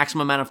sets the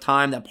maximum amount of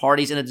time that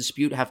parties in a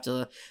dispute have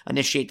to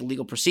initiate the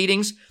legal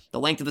proceedings. The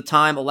length of the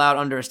time allowed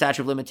under a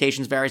statute of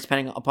limitations varies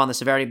depending upon the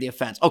severity of the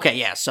offense. Okay,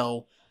 yeah,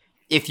 so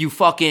if you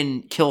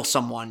fucking kill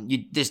someone,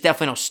 there's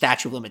definitely no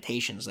statute of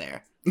limitations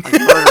there. Like,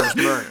 murder is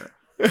murder.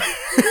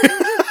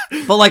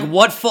 But, like,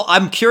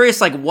 I'm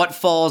curious, like, what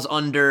falls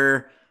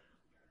under,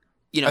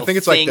 I think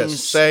it's like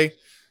this.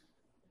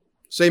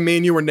 Say me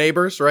and you were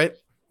neighbors, right?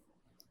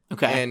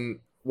 Okay. And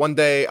one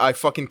day I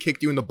fucking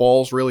kicked you in the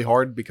balls really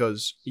hard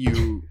because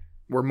you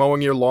were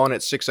mowing your lawn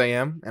at 6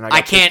 a.m. and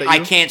I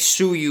can't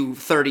sue you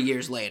 30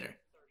 years later.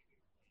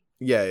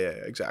 Yeah,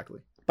 exactly.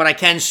 But I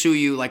can sue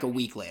you like a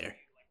week later.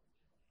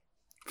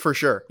 For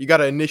sure. You got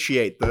to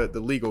initiate the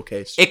legal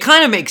case. It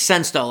kind of makes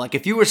sense, though. Like,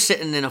 if you were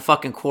sitting in a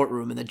fucking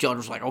courtroom and the judge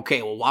was like,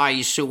 okay, well, why are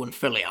you suing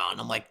Philly on?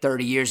 I'm like,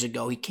 30 years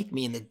ago, he kicked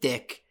me in the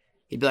dick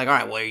He'd be like, all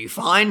right, well, are you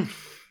fine?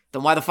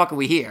 Then why the fuck are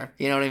we here?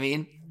 You know what I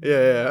mean?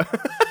 Yeah.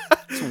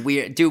 It's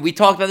weird. Dude, we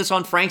talked about this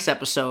on Frank's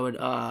episode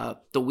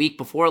the week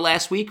before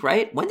last week,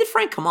 right? When did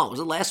Frank come on? Was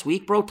it last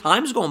week, bro?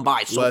 Time's going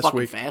by so Last fucking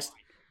week. fast.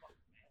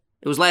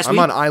 It was last I'm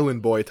week? on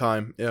Island Boy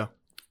time. Yeah.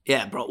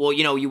 Yeah, bro. Well,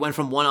 you went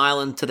from one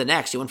island to the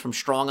next. You went from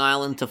Strong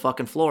Island to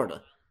fucking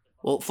Florida.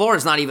 Well,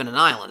 Florida's not even an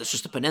island. It's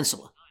just a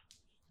peninsula.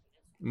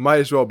 Might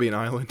as well be an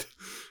island.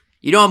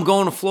 You know I'm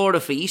going to Florida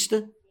for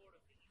Easter?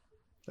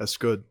 That's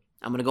good.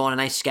 I'm going to go on a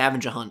nice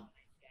scavenger hunt.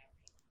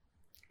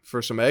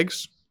 For some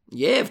eggs?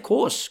 Yeah, of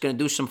course. Going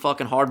to do some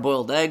fucking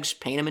hard-boiled eggs,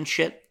 paint them and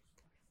shit.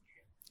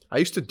 I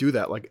used to do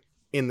that, like,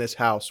 in this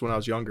house when I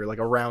was younger, like,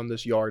 around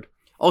this yard.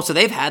 Oh, so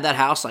they've had that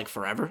house, like,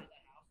 forever?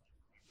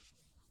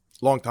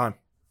 Long time.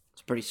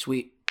 It's pretty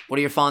sweet. What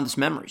are your fondest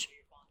memories?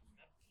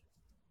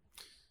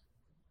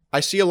 I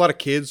see a lot of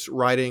kids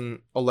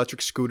riding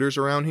electric scooters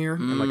around here,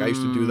 and, like, I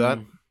used to do that.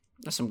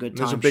 That's some good time.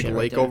 There's a big shit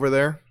lake right there. over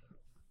there,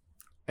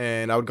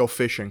 and I would go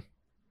fishing.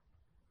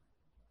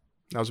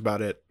 That was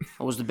about it.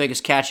 What was the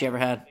biggest catch you ever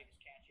had?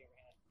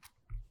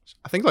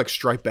 I think, like,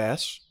 striped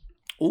bass.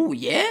 Oh,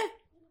 yeah?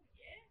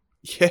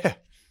 Yeah.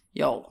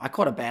 Yo, I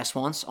caught a bass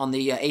once on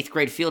the 8th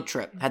grade field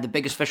trip. Had the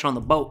biggest fish on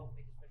the boat.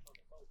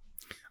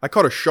 I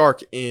caught a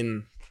shark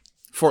in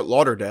Fort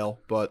Lauderdale,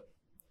 but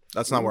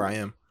that's not where I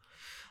am.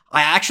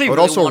 I actually I would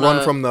really also wanna,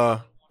 run from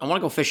the I want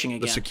to go fishing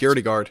again.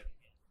 security guard.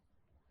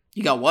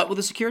 You got what with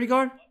the security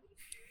guard?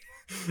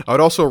 I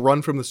would also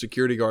run from the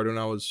security guard when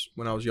I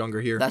was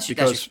younger here. That's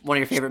because one of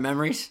your favorite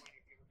memories?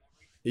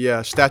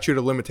 yeah, statute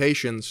of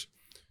limitations.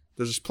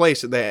 There's this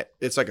place that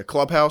it's like a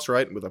clubhouse,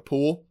 right, with a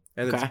pool,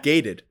 and Okay. it's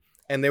gated.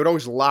 And they would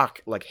always lock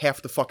like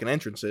half the fucking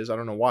entrances. I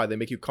don't know why. They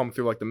make you come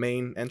through like the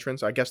main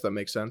entrance. I guess that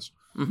makes sense.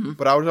 Mm-hmm.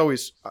 But I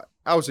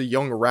was a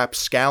young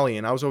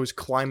rapscallion. I was always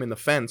climbing the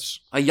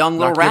fence, A young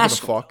little not giving a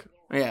rascal. fuck.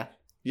 Yeah.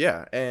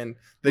 Yeah, and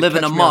they'd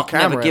Living catch me on amok,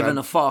 never camera, giving and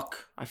a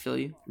fuck. I feel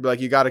you. I'd be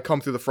like, you got to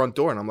come through the front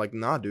door, and I'm like,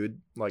 nah, dude,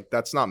 like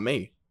that's not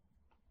me.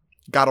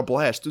 Got a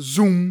blast,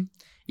 zoom.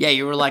 Yeah,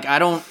 you were like, I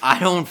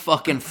don't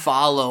fucking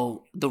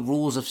follow the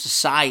rules of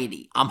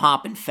society. I'm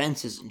hopping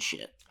fences and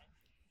shit.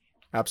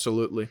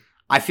 Absolutely.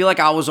 I feel like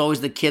I was always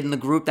the kid in the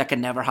group that could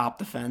never hop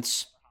the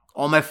fence.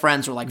 All my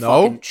friends were like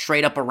No? fucking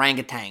straight up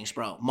orangutans,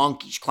 bro.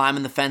 Monkeys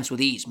climbing the fence with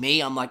ease.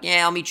 Me, I'm like,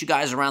 yeah, I'll meet you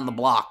guys around the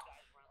block.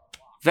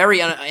 Very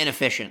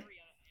inefficient.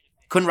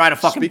 Couldn't ride a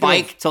fucking Speaking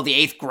bike of- till the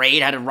 8th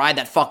grade. Had to ride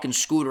that fucking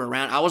scooter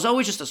around. I was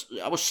always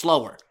I was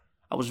slower.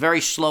 I was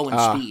very slow in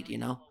speed, you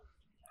know?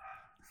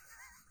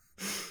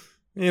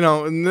 You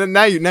know, and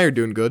now you're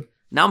doing good.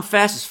 Now I'm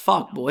fast as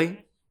fuck,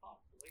 boy.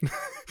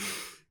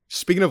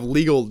 Speaking of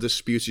legal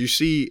disputes, you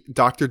see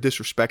Dr.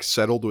 Disrespect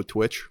settled with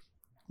Twitch?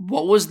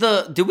 What was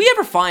did we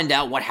ever find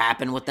out what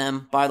happened with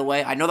them, by the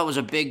way? I know that was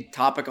a big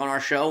topic on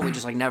our show. We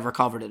just like never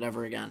covered it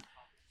ever again.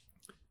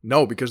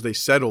 No, because they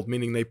settled,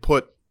 meaning they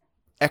put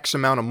X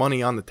amount of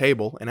money on the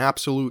table, an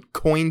absolute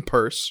coin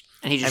purse,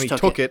 And he just took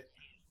took it.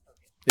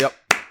 Yep.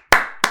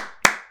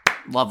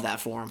 Love that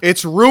for him.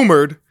 It's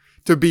rumored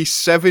to be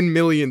 $7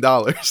 million.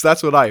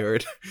 That's what I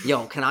heard.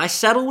 Yo, can I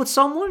settle with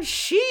someone?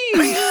 Sheesh.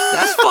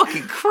 That's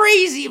fucking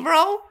crazy,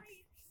 bro.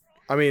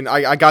 I mean,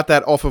 I got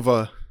that off of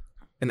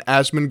an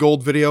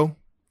Asmongold video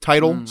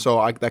title,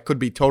 so that could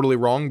be totally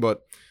wrong,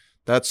 but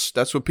that's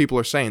what people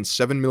are saying.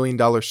 $7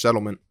 million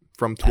settlement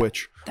from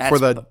Twitch for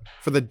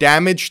the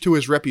damage to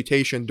his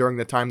reputation during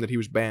the time that he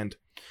was banned.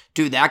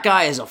 Dude, that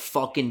guy is a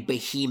fucking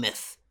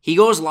behemoth. He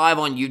goes live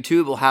on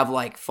YouTube, will have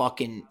like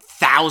fucking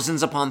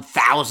thousands upon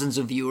thousands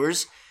of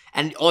viewers,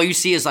 and all you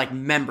see is like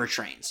member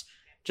trains.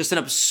 Just an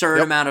absurd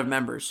amount of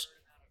members.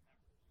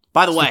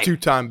 By the way, It's the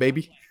two-time,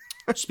 baby.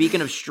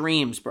 speaking of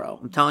streams, bro,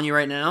 I'm telling you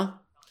right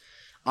now,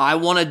 I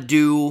want to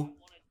do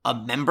a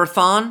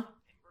memberthon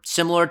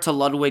similar to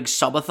Ludwig's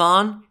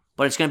subathon,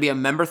 but it's going to be a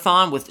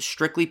memberthon with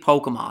strictly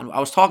Pokemon.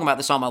 I was talking about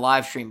this on my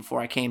live stream before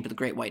I came to the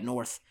Great White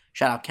North.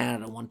 Shout out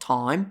Canada one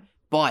time.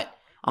 But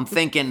I'm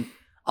thinking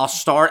I'll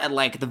start at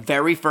like the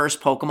very first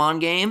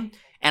Pokemon game,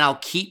 and I'll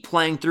keep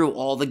playing through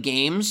all the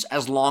games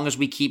as long as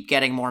we keep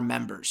getting more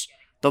members.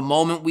 The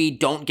moment we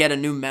don't get a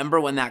new member,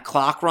 when that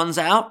clock runs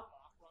out,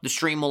 the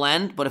stream will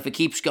end. But if it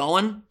keeps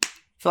going, I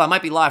feel I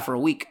might be live for a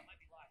week.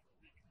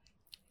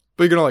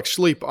 But you're going to like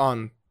sleep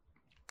on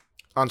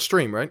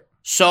stream, right?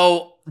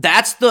 So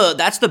that's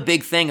the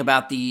big thing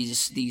about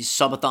these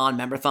subathon,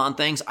 memberthon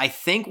things. I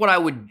think what I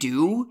would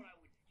do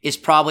is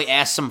probably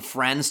ask some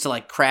friends to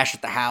like crash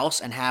at the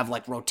house and have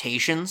like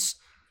rotations.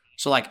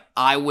 So like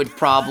I would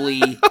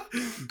probably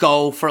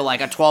go for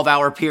like a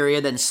 12-hour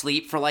period, then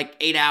sleep for like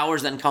 8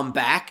 hours, then come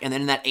back. And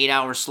then in that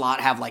 8-hour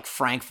slot have like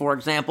Frank, for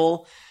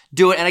example,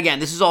 do it. And again,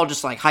 this is all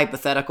just like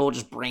hypothetical,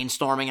 just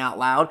brainstorming out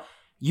loud.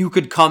 You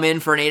could come in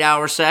for an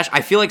 8-hour sesh.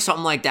 I feel like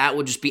something like that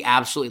would just be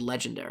absolutely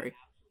legendary.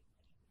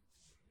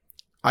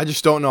 I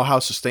just don't know how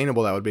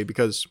sustainable that would be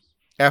because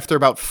after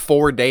about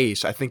 4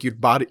 days, I think your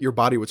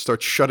body would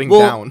start shutting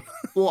down.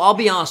 Well, I'll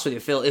be honest with you,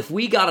 Phil. If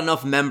we got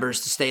enough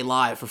members to stay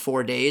live for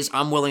 4 days,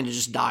 I'm willing to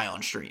just die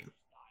on stream.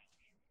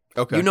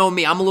 Okay. You know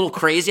me. I'm a little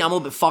crazy. I'm a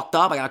little bit fucked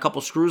up. I got a couple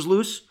screws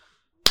loose.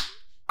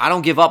 I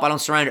don't give up. I don't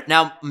surrender.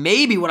 Now,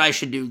 maybe what I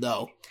should do,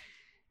 though,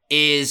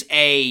 is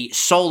a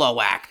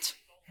solo act.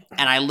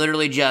 And I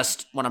literally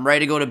just, when I'm ready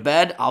to go to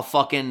bed, I'll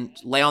fucking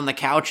lay on the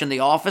couch in the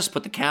office,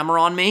 put the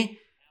camera on me,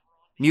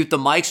 mute the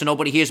mic so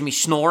nobody hears me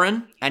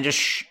snoring, and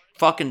just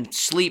fucking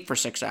sleep for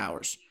 6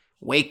 hours.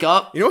 Wake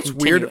up. You know what's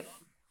continue weird it.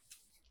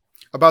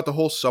 about the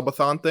whole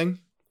subathon thing?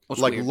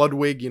 What's like weird?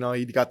 Ludwig,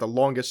 he got the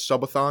longest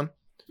subathon.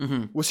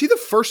 Mm-hmm. Was he the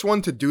first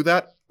one to do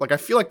that? Like, I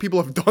feel like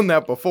people have done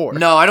that before.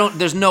 No, I don't.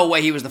 There's no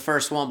way he was the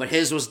first one, but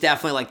his was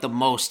definitely like the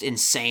most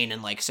insane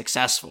and like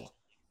successful.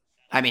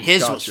 I mean,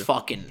 his was Gotcha.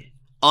 fucking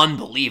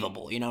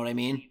unbelievable. You know what I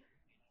mean?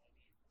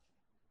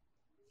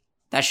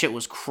 That shit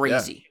was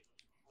crazy.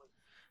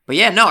 But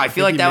yeah, no, I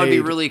feel like he that would be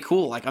made- really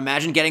cool. Like,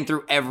 imagine getting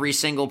through every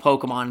single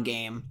Pokemon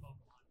game,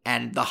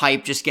 and the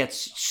hype just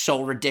gets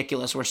so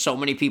ridiculous, where so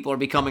many people are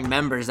becoming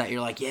members that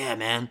you're like, yeah,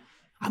 man,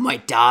 I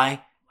might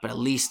die, but at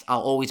least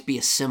I'll always be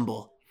a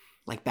symbol,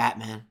 like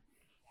Batman.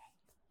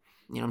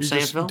 You know what I'm You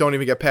saying, just Phil? don't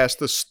even get past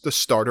the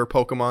starter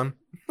Pokemon.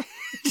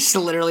 Just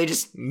literally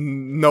just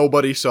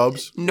Nobody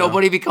subs.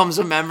 nobody becomes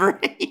a member.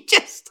 You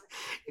just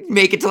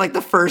make it to like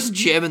the first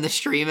gym and the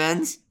stream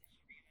ends.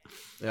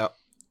 Yeah.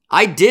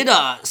 I did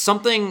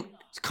something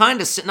kind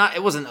of not.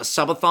 It wasn't a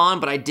subathon,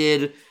 but I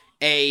did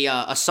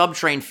a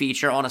subtrain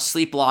feature on a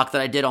sleep block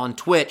that I did on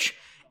Twitch,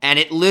 and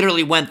it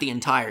literally went the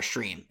entire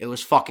stream. It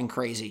was fucking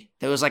crazy.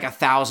 There was like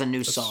 1,000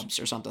 new subs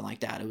or something like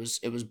that. It was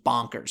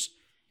bonkers.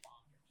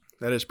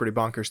 That is pretty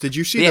bonkers. Did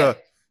you see Yeah. the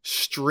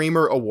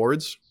streamer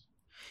awards?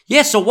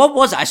 Yeah, so what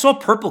was it? I saw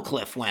Purple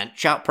Cliff went.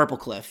 Shout Purple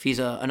Cliff. He's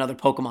another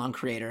Pokemon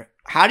creator.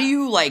 How do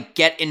you like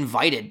get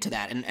invited to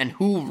that, and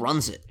who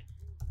runs it?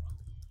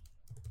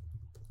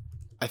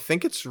 I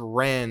think it's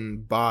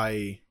ran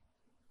by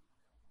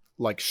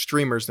like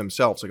streamers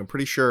themselves. Like, I'm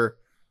pretty sure.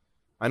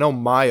 I know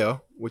Maya,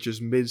 which is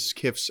Ms.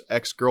 Kiff's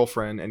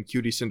ex-girlfriend, and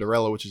Cutie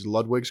Cinderella, which is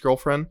Ludwig's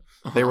girlfriend.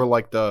 They were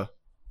like I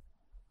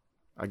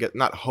get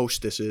not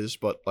hostesses,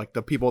 but like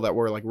the people that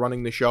were like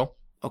running the show.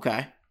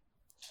 Okay.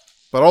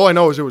 But all I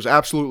know is it was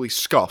absolutely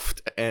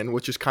scuffed, and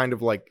which is kind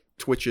of like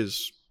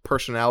Twitch's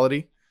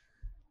personality.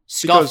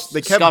 Because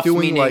they kept Scuffed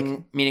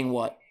doing, meaning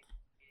what?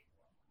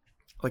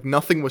 Like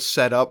nothing was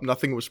set up,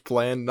 nothing was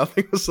planned,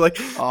 nothing was like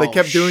Oh, they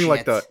kept doing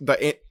like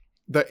shit.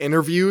 the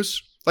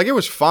interviews. Like, it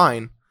was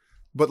fine,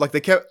 but like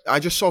I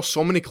just saw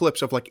so many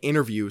clips of like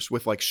interviews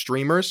with like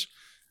streamers,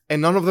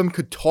 and none of them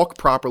could talk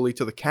properly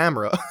to the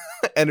camera.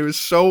 And it was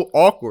so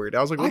awkward.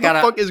 I was like, what the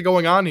fuck is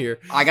going on here?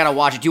 I gotta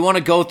watch it. Do you want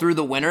to go through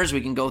the winners? We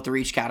can go through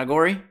each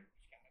category.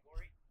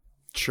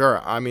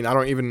 Sure. I mean, I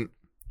don't even.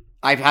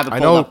 I have it I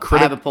pulled know up. I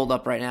have it pulled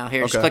up right now.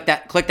 Here, just Okay.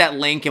 click that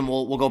link, and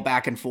we'll go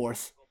back and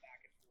forth.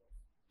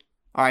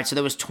 All right, so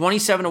there was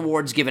 27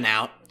 awards given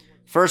out.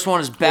 First one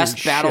is Best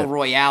Holy Battle shit.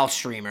 Royale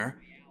Streamer,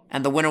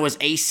 and the winner was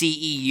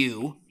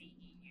ACEU.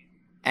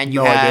 And you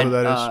No idea had who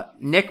that is.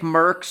 Nick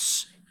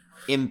Merckx,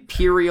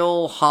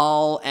 Imperial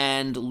Hall,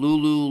 and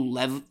Lulu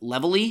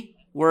Levely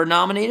were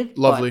nominated.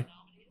 Lovely. But,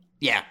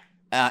 yeah,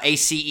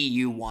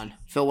 ACEU won.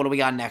 Phil, what do we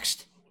got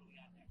next?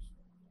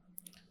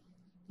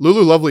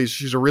 Lulu Lovely,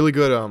 she's a really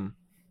good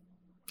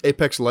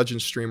Apex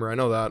Legends streamer. I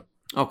know that.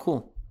 Oh,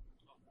 cool.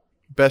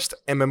 Best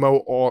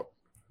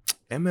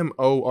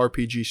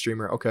MMORPG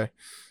streamer. Okay.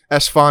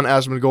 Esfon,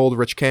 Asmongold,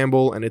 Rich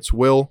Campbell, and it's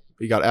Will.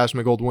 You got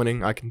Asmongold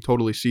winning. I can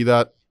totally see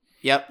that.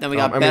 Yep. Then we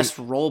got I mean, Best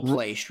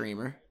Roleplay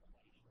Streamer.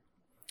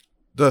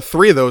 The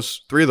three of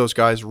those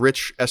guys,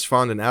 Rich,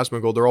 Esfon, and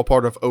Asmongold, they're all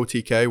part of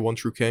OTK, One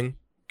True King.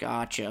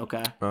 Gotcha.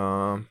 Okay.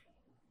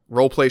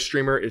 Roleplay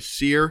streamer is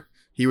Seer.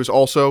 He was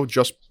also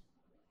just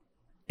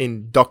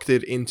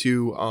inducted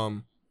into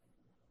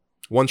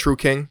One True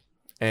King,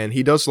 and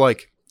he does I'm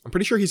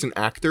pretty sure he's an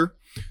actor.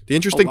 The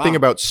interesting thing wow.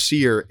 about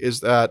Seer is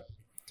that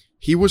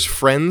he was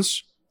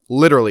friends,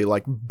 literally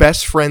like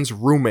best friends,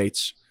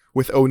 roommates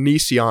with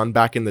Onision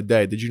back in the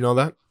day. Did you know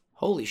that?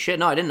 Holy shit!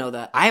 No, I didn't know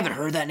that. I haven't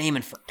heard that name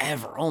in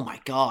forever. Oh my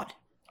god.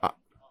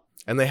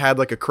 And they had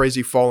like a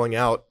crazy falling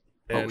out,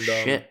 and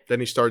shit. then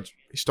he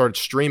started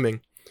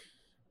streaming.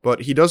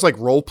 But he does like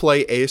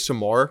roleplay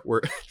ASMR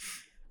where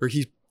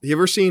you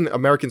ever seen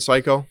American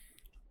Psycho?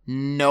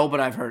 No, but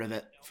I've heard of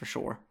it for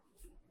sure.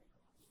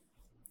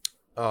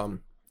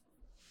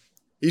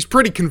 He's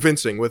pretty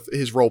convincing with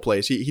his role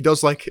plays. He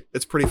does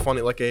it's pretty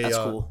funny, like a That's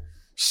cool.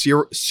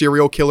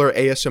 serial killer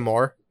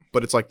ASMR,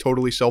 but it's like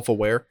totally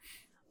self-aware.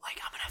 Like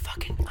I'm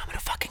gonna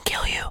fucking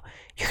kill you.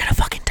 You're gonna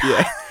fucking die.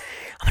 Yeah.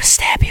 I'm gonna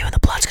stab you, and the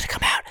blood's gonna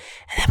come out,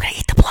 and then I'm gonna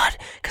eat the blood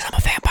because I'm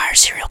a vampire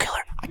serial killer.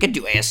 I could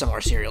do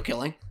ASMR serial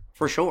killing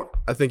for sure.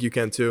 I think you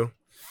can too.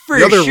 For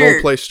The other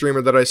sure. roleplay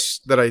streamer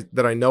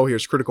that I know here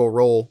is Critical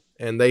Role,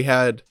 and they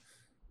had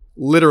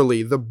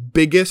literally the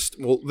biggest.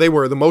 Well, they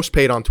were the most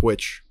paid on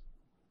Twitch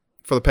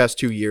for the past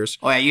 2 years.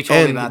 Oh yeah, you told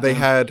me And about they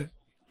them.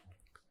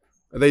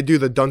 they do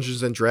the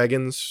Dungeons and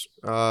Dragons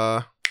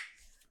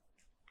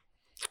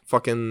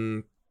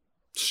fucking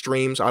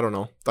streams. I don't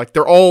know. Like,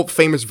 they're all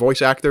famous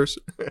voice actors.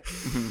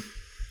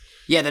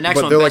 Yeah, the next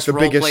but one, they're, like, best the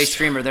roleplay biggest-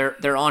 streamer.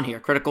 They're on here.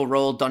 Critical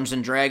Role, Dungeons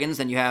and Dragons.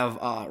 Then you have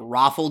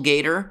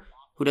Rafflegator,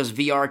 who does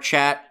VR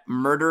chat,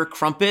 Murder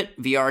Crumpet,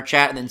 VR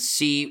chat, and then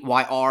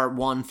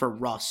CYR1 for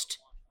Rust.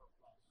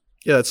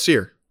 Yeah, that's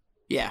Seer.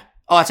 Yeah.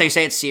 Oh, that's how you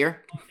say it,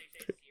 Seer?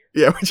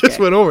 Yeah, we just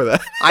went over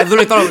that. I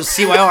literally thought it was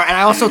CYR, and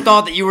I also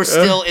thought that you were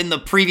still in the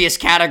previous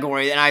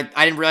category, and I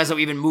didn't realize that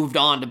we even moved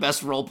on to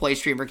best roleplay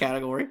streamer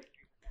category.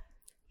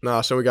 Nah,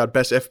 so we got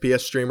best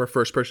FPS streamer,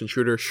 first-person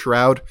shooter,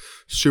 Shroud,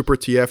 Super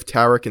TF,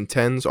 Tarek, and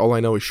Tens. All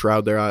I know is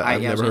Shroud there.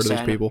 I've never heard of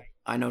those people.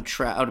 I know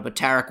Shroud, but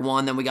Tarek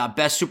won. Then we got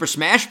best Super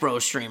Smash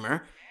Bros.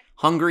 Streamer,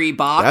 Hungry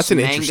Box, That's an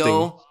Mango.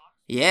 interesting...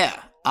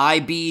 Yeah.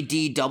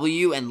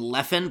 IBDW and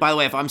Leffen. By the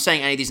way, if I'm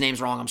saying any of these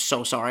names wrong, I'm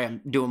so sorry.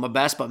 I'm doing my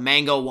best, but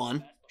Mango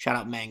won. Shout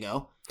out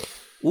Mango.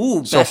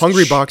 Ooh, so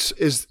Hungry Box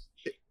is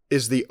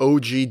the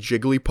OG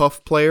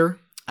Jigglypuff player.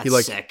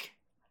 That's sick.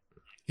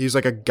 He's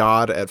like a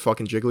god at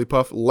fucking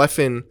Jigglypuff.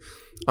 Leffen,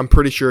 I'm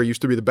pretty sure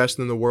used to be the best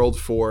in the world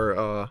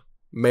for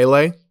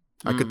Melee.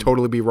 I could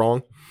totally be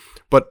wrong.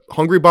 But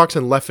Hungry Box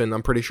and Leffen,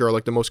 I'm pretty sure are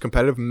like the most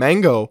competitive.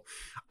 Mango,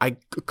 I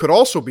could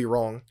also be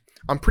wrong.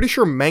 I'm pretty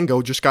sure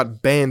Mango just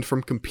got banned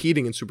from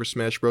competing in Super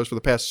Smash Bros. For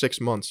the past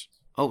 6 months.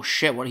 Oh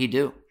shit, what did he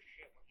do?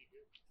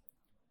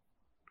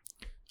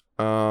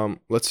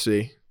 Let's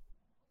see.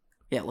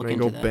 Yeah, look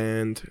Mango into that.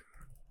 banned.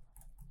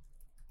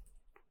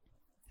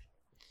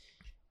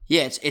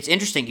 Yeah, it's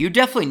interesting. You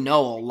definitely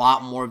know a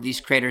lot more of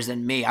these creators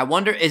than me. I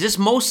wonder, is this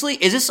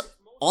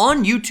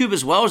on YouTube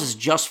as well, or is this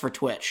just for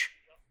Twitch?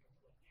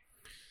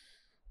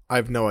 I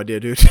have no idea,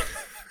 dude.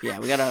 Yeah,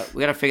 we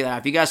gotta figure that out.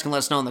 If you guys can let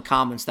us know in the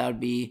comments, that'd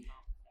be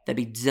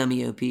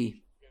dummy OP.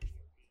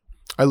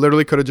 I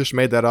literally could have just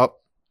made that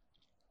up.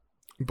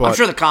 But I'm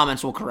sure the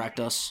comments will correct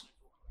us.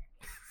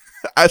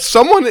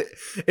 Someone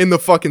in the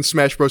fucking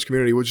Smash Bros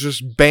community was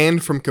just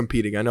banned from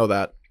competing. I know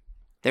that.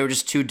 They were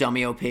just too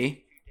dummy OP.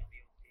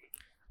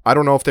 I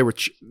don't know if they were...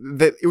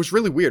 it was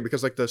really weird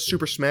because like the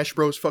Super Smash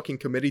Bros fucking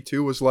committee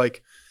too was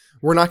like,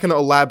 we're not going to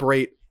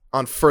elaborate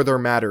on further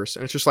matters.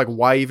 And it's just like,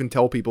 why even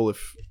tell people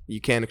if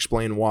you can't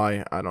explain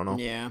why? I don't know.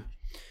 Yeah.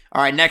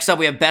 All right, next up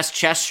we have best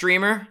chess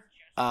streamer.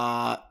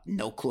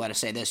 No clue how to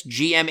say this.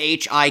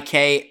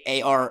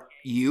 GMHIKARU.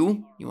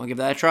 You want to give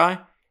that a try?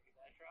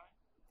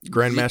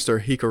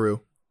 Grandmaster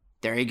Hikaru.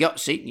 There you go.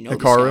 See, you know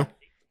Hikaru. this guy.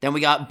 Then we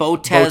got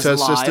Botez Live.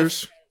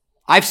 sisters.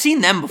 I've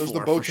seen them Those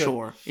before, the for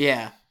sure.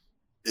 Yeah.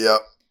 Yeah.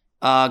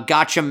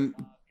 Gotcha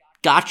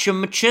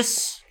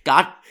Chess.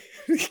 Gotham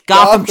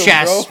Gotham,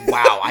 Chess. bro.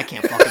 Wow, I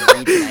can't fucking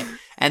read today.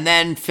 And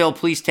then, Phil,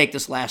 please take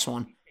this last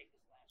one.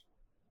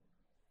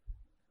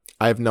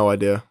 I have no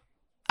idea.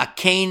 A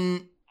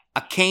Kane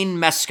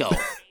Mesco.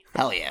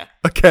 Hell yeah.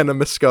 Akena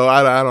Misko.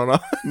 I don't know.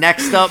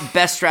 Next up,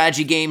 best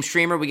strategy game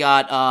streamer. We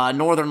got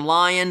Northern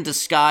Lion,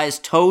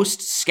 Disguised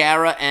Toast,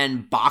 Scara,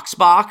 and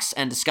Box,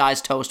 and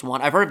Disguised Toast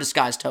won. I've heard of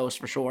Disguised Toast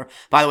for sure.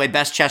 By the way,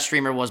 best chess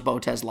streamer was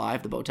Botez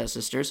Live, the Botez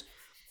sisters.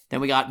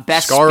 Then we got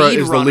best Scara speedrunner.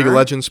 is the League of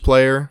Legends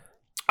player.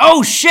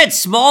 Oh shit,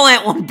 Small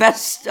Ant won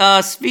best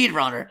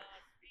speedrunner.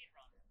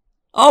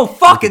 Oh,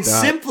 fucking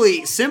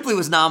Simply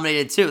was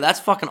nominated too.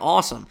 That's fucking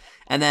awesome.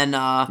 And then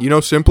you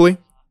know Simply?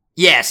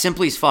 Yeah,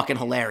 Simply's fucking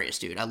hilarious,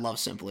 dude. I love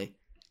Simply.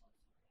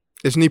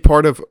 Isn't he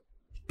part of...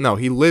 No,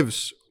 he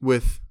lives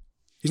with...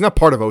 He's not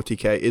part of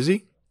OTK, is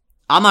he?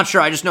 I'm not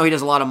sure. I just know he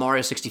does a lot of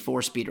Mario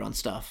 64 speedrun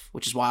stuff,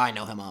 which is why I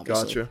know him,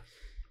 obviously. Gotcha.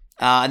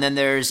 And then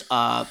there's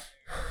Adriak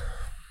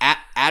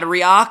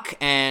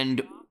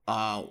and...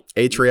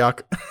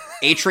 Atrioc.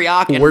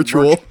 Atrioc and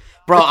Virtual.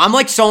 Bro, I'm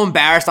like so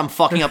embarrassed I'm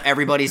fucking up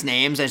everybody's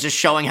names. And it's just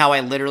showing how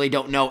I literally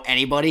don't know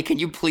anybody. Can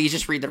you please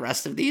just read the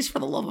rest of these for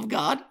the love of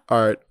God?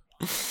 All right.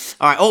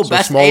 All right. Oh, so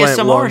best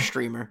ASMR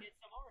streamer.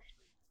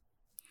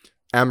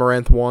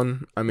 Amaranth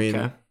won. I mean,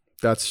 okay.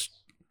 That's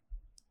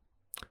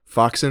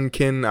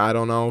Foxenkin. I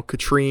don't know.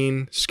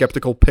 Katrine,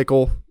 Skeptical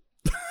Pickle.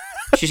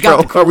 She's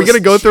got. Bro, are we gonna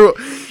go through?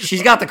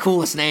 She's got the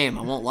coolest name.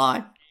 I won't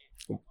lie.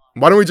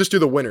 Why don't we just do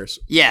the winners?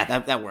 Yeah,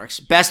 that works.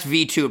 Best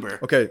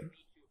VTuber. Okay.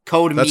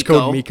 Code That's Miko.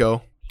 Code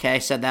Miko. Okay,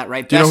 said that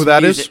right. Do you know who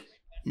that is?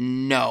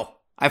 No,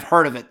 I've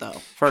heard of it though.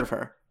 Heard of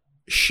her.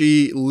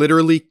 She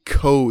literally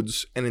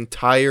codes an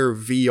entire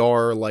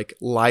VR like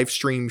live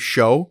stream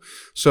show.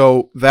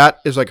 So that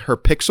is like her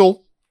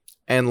pixel,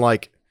 and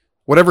like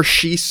whatever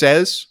she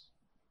says,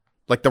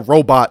 like the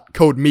robot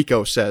Code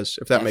Miko says,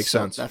 if that makes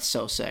sense. That's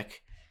so sick.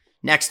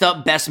 Next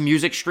up, best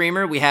music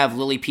streamer, we have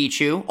Lily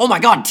Pichu. Oh my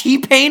god,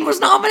 T-Pain was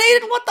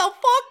nominated? What the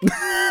fuck?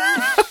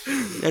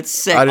 That's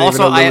sick. I didn't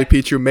even know Lily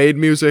Pichu made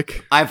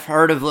music. I've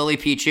heard of Lily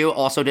Pichu.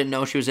 Also didn't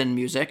know she was in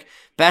music.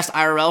 Best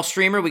IRL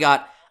streamer, we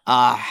got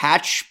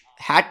Hatch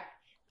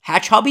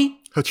Hubby?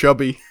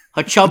 Hachubby.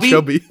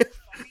 Hachubby?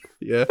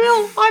 Yeah.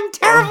 Phil, I'm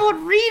terrible at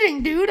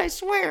reading, dude, I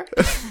swear.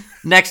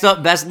 Next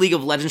up, best League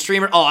of Legends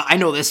streamer. Oh, I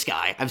know this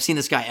guy. I've seen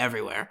this guy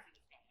everywhere.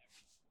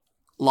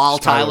 Lol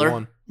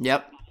Tyler.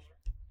 Yep.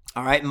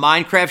 All right,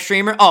 Minecraft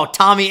streamer. Oh,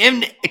 Tommy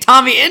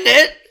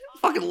Innit.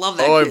 Fucking love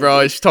that kid.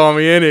 Bro, it's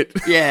Tommy Innit.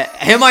 Yeah,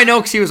 him I know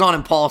because he was on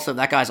Impulsive.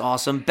 That guy's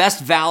awesome.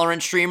 Best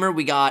Valorant streamer,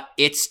 we got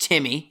It's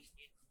Timmy.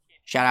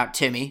 Shout out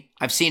Timmy.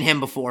 I've seen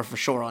him before for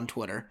sure on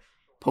Twitter.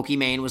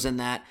 Pokimane was in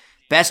that.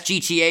 Best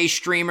GTA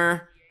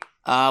streamer,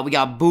 we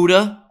got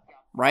Buddha,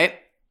 right?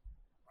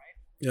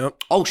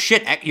 Yep. Oh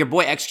shit, your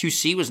boy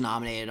XQC was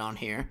nominated on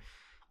here.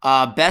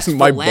 Best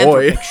My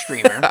philanthropic boy.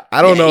 streamer.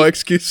 I don't know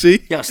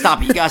XQC. Yo,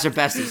 stop it. You guys are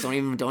besties.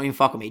 Don't even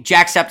fuck with me.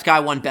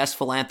 Jacksepticeye won best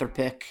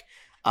philanthropic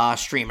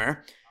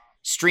streamer.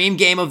 Stream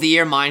game of the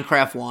year,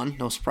 Minecraft won.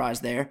 No surprise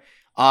there.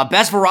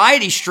 Best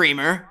variety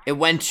streamer, it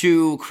went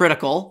to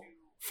Critical.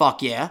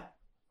 Fuck yeah.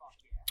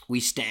 We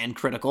stand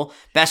Critical.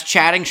 Best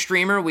chatting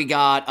streamer, we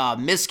got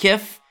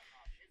Mizkif.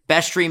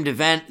 Best streamed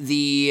event,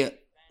 the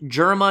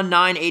Germa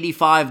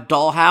 985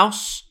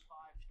 Dollhouse.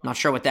 Not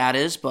sure what that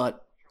is,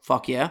 but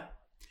fuck yeah.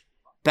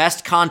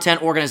 Best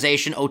content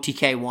organization,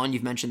 OTK1.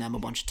 You've mentioned them a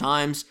bunch of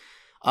times.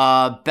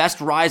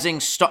 Best rising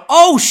star.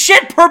 Oh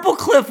shit! Purple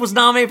Cliff was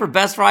nominated for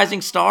best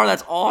rising star.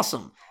 That's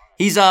awesome.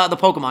 He's the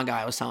Pokemon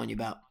guy I was telling you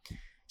about.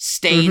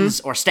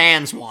 Stains or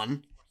Stans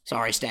won.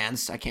 Sorry,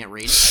 Stans. I can't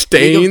read.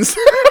 Stains.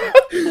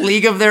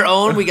 League of Their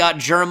Own. We got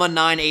Germa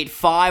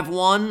 985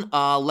 won.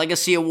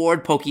 Legacy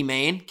Award,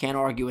 Pokimane. Can't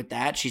argue with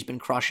that. She's been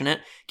crushing it.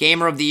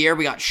 Gamer of the Year.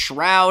 We got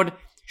Shroud.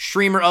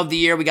 Streamer of the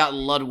Year. We got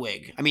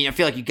Ludwig. I mean, I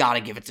feel like you got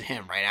to give it to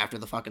him right after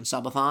the fucking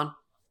subathon.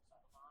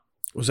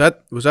 Was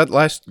that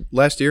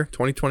last year,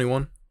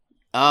 2021?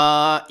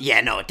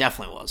 Yeah, no, it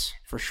definitely was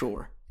for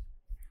sure.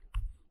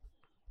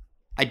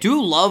 I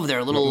do love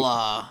their little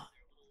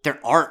their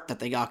art that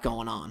they got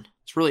going on.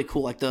 It's really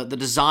cool. Like the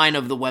design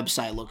of the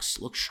website looks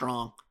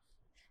strong.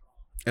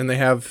 And they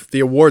have the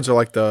awards are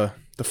like the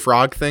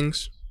frog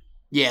things.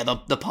 Yeah, the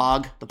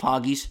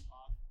Poggies.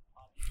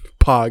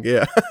 Pog,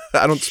 yeah.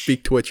 I don't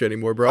speak Twitch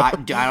anymore, bro.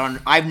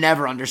 I've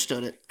never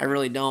understood it. I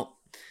really don't.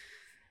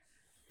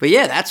 But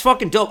yeah, that's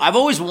fucking dope. I've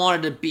always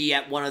wanted to be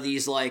at one of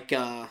these like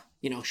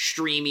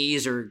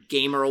streamies or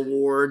gamer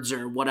awards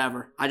or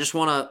whatever. I just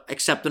want to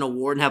accept an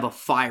award and have a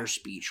fire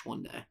speech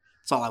one day.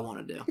 That's all I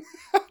want to do.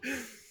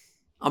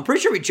 I'm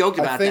pretty sure we joked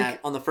about that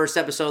on the first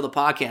episode of the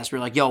podcast. We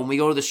were like, yo, when we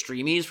go to the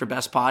streamies for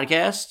best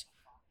podcast,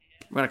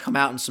 we're going to come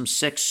out in some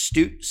six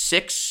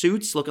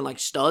suits looking like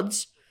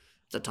studs.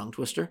 It's a tongue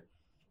twister.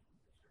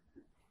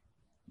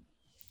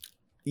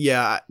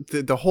 Yeah,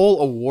 the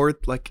whole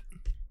award, like,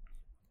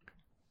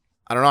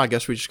 I don't know. I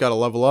guess we just got to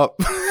level up.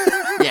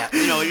 Yeah,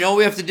 you know what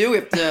we have to do? We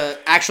have to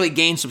actually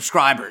gain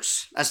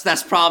subscribers.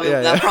 That's probably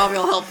probably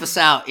will help us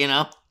out. You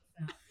know.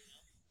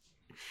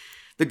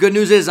 The good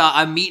news is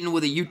I'm meeting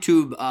with a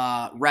YouTube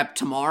rep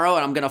tomorrow,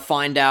 and I'm gonna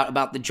find out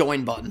about the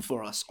join button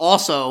for us.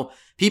 Also,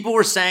 people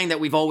were saying that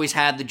we've always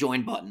had the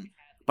join button,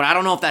 but I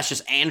don't know if that's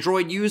just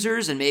Android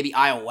users and maybe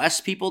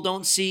iOS people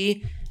don't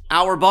see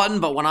our button.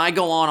 But when I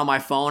go on my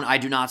phone, I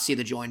do not see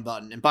the join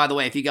button. And by the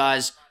way, if you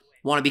guys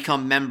want to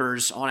become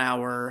members on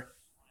our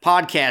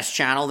podcast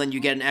channel, then you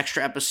get an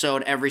extra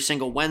episode every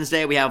single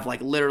Wednesday. We have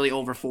like literally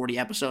over 40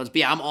 episodes. But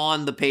yeah, I'm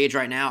on the page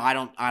right now. I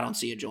don't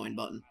see a join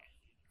button.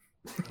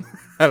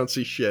 I don't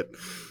see shit.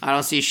 I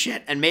don't see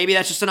shit. And maybe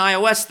that's just an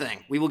iOS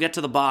thing. We will get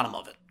to the bottom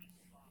of it.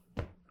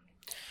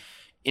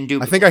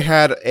 Indubitably. I think I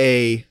had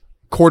a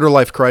quarter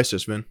life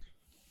crisis, man.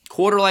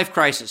 Quarter life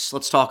crisis.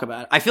 Let's talk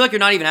about it. I feel like you're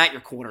not even at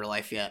your quarter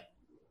life yet.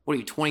 What are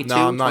you, 22,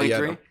 no, I'm not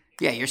 23? yet.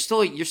 Yeah, you're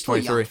still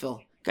 23. Young,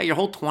 Phil. Got your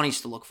whole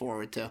 20s to look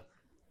forward to.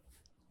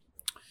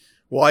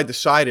 Well, I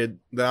decided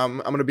that I'm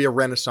going to be a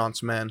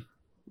Renaissance man.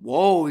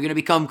 Whoa, you're going to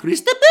become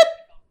Christopher?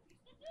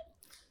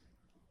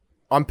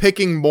 I'm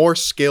picking more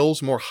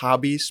skills, more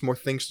hobbies, more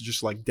things to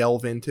just like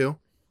delve into.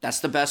 That's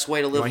the best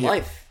way to live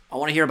life. I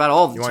want to hear about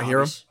all of them. You want to hear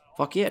them?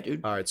 Fuck yeah,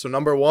 dude. All right, so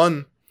number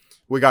 1,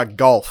 we got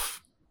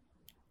golf.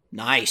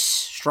 Nice.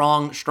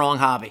 Strong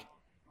hobby.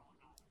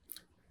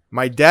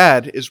 My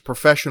dad is a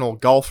professional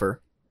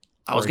golfer.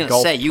 I was going to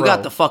say, you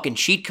got the fucking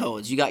cheat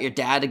codes. You got your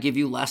dad to give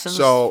you lessons?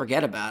 So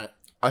forget about it.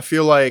 I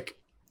feel like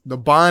the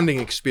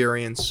bonding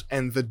experience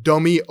and the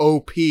dummy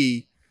OP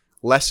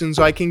lessons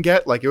I can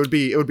get, like it would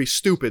be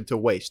stupid to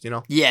waste, you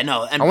know? Yeah,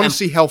 no. I want to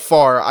see how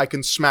far I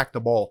can smack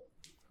the ball.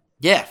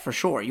 Yeah, for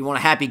sure. You want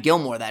to Happy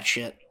Gilmore that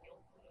shit.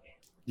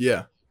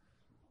 Yeah.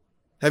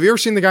 Have you ever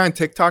seen the guy on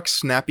TikTok,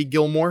 Snappy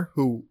Gilmore,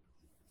 who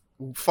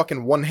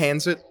fucking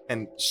one-hands it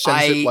and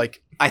sends it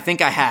like... I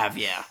think I have,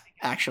 yeah,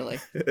 actually.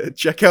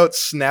 Check out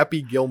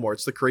Snappy Gilmore.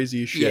 It's the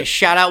craziest shit. Yeah,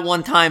 shout out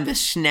one time to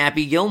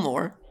Snappy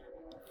Gilmore.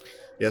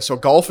 Yeah, so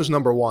golf is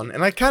number 1.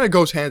 And it kind of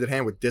goes hand in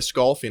hand with disc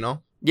golf, you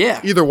know? Yeah.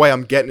 Either way,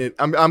 I'm getting it.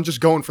 I'm just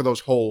going for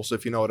those holes,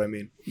 if you know what I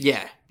mean.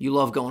 Yeah, you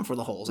love going for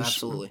the holes,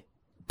 absolutely.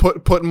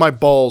 Putting my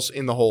balls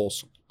in the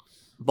holes.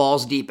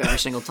 Balls deep every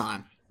single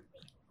time.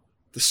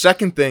 The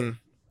second thing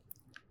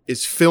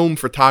is film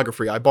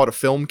photography. I bought a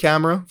film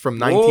camera from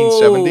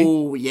 1970.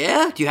 Oh,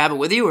 yeah? Do you have it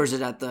with you, or is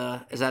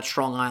that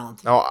Strong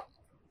Island? No,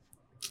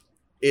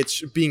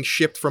 it's being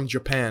shipped from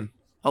Japan.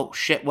 Oh,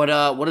 shit. What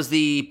is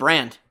the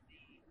brand?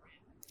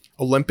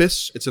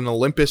 Olympus. It's an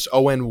Olympus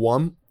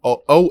OM1.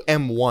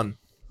 OM1.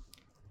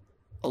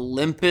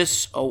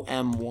 Olympus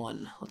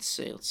OM1. Let's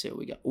see what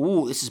we got.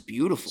 Ooh, this is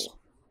beautiful.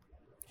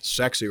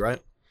 Sexy, right?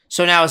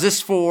 So now, is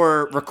this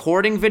for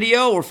recording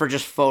video or for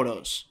just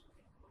photos?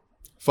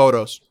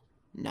 Photos.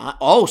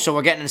 So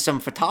we're getting into some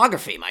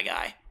photography, my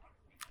guy.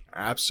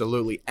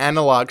 Absolutely.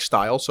 Analog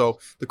style. So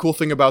the cool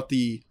thing about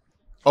the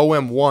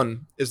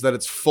OM1 is that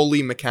it's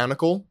fully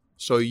mechanical.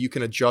 so you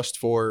can adjust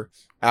for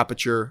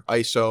aperture,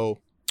 ISO,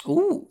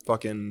 Ooh,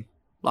 fucking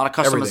a lot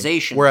of everything.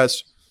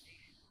 customization.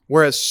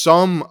 Whereas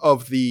some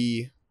of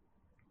the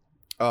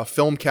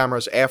film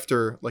cameras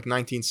after like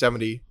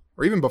 1970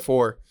 or even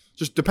before,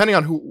 just depending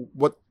on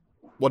what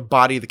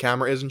body the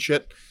camera is and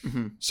shit,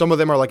 some of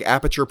them are like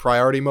aperture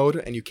priority mode,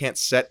 and you can't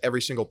set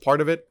every single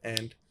part of it.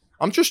 And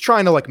I'm just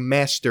trying to like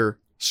master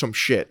some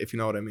shit, if you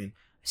know what I mean.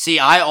 See,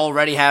 I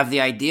already have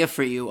the idea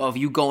for you of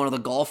you going to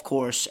the golf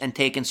course and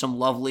taking some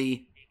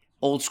lovely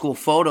old school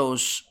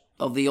photos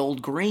of the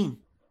old green.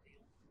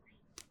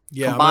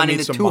 Yeah, Combining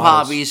the two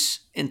hobbies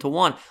into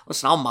one.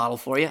 Listen, I'll model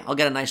for you. I'll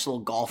get a nice little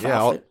golf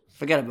outfit.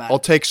 Forget about I'll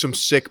it. take some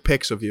sick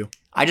pics of you.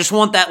 I just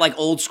want that like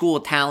old school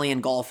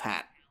Italian golf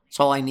hat. That's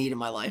all I need in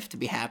my life to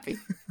be happy.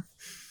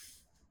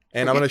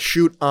 And I'm going to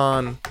shoot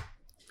on...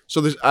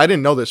 So I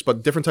didn't know this,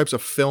 but different types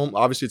of film,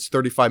 obviously it's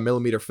 35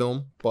 millimeter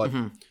film, but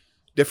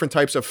different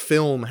types of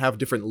film have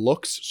different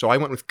looks. So I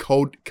went with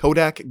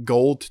Kodak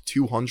Gold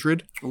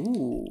 200.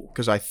 Ooh.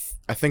 Because I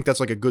think that's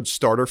like a good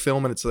starter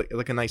film, and it's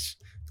like a nice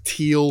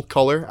teal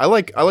color. I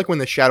like when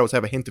the shadows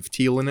have a hint of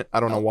teal in it. I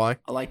don't know why.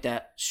 I like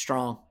that.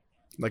 Strong.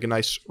 Like a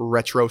nice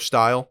retro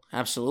style.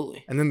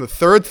 Absolutely. And then the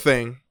third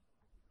thing,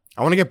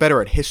 I want to get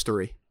better at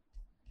history.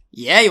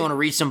 Yeah, you want to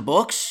read some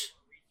books?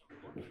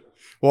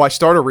 Well, I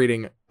started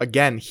reading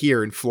again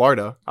here in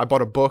Florida. I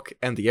bought a book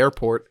at the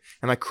airport,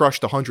 and I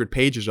crushed 100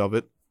 pages of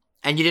it.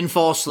 And you didn't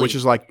fall asleep? Which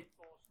is like,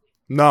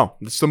 no,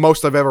 it's the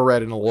most I've ever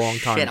read in a long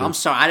time. Shit, dude. I'm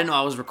sorry. I didn't know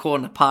I was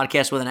recording a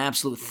podcast with an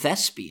absolute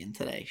thespian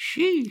today.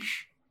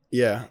 Sheesh.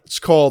 Yeah, it's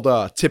called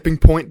Tipping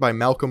Point by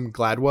Malcolm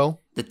Gladwell.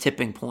 The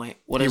Tipping Point.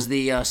 What is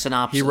the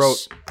synopsis? He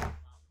wrote...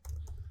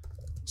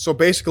 So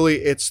basically,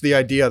 it's the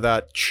idea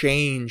that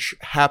change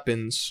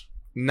happens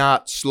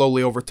not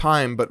slowly over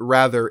time, but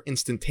rather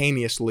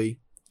instantaneously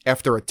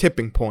after a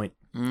tipping point.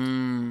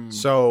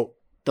 So...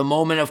 The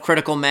moment of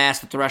critical mass,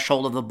 the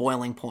threshold of the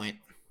boiling point.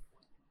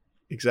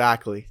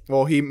 Exactly.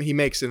 Well, he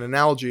makes an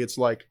analogy. It's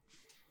like,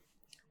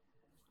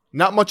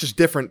 not much is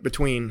different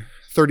between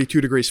 32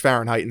 degrees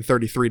Fahrenheit and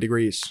 33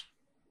 degrees.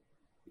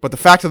 But the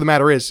fact of the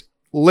matter is,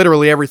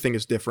 literally everything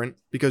is different,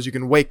 because you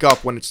can wake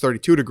up when it's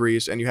 32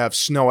 degrees and you have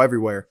snow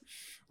everywhere,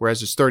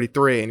 whereas it's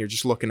 33 and you're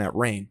just looking at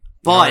rain.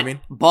 You know what I mean?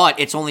 But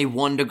it's only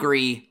 1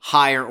 degree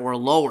higher or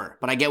lower.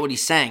 But I get what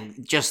he's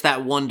saying. Just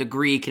that 1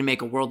 degree can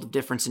make a world of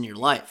difference in your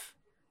life.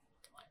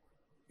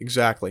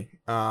 Exactly.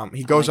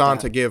 He goes on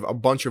to give a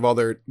bunch of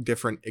other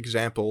different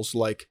examples.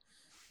 Like,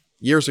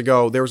 years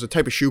ago, there was a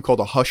type of shoe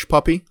called a Hush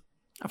Puppy.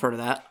 I've heard of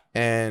that.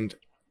 And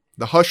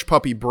the Hush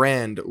Puppy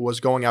brand was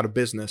going out of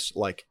business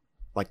like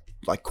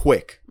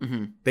quick.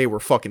 They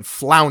were fucking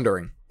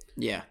floundering.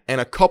 Yeah.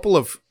 And a couple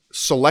of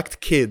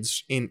select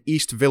kids in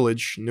East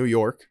Village, New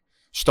York,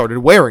 started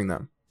wearing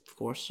them. Of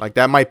course. Like,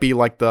 that might be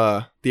like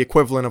the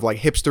equivalent of like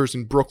hipsters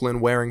in Brooklyn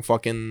wearing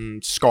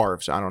fucking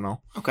scarves. I don't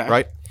know. Okay.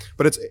 Right?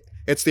 But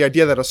it's the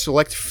idea that a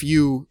select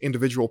few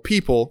individual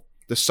people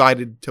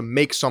decided to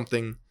make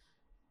something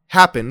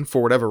happen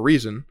for whatever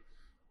reason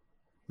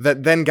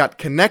that then got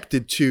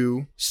connected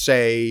to,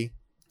 say,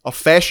 a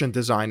fashion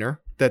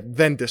designer that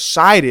then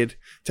decided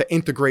to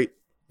integrate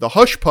the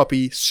Hush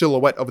Puppy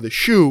silhouette of the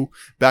shoe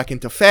back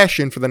into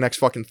fashion for the next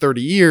fucking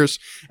 30 years,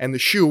 and the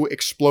shoe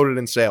exploded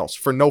in sales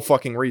for no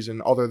fucking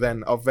reason other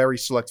than a very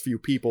select few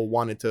people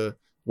wanted to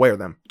wear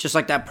them. Just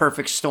like that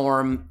perfect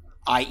storm,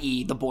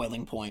 i.e. the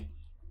boiling point.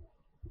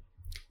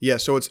 Yeah,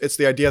 so it's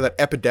the idea that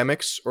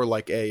epidemics, or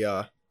like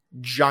a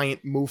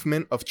giant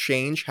movement of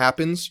change,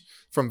 happens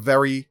from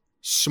very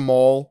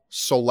small,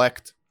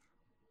 select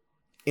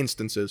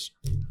instances.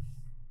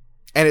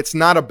 And it's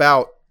not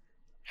about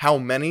how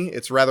many,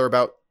 it's rather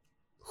about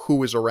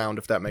who is around,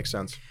 if that makes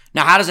sense.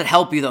 Now, how does it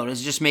help you, though?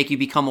 Does it just make you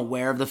become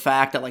aware of the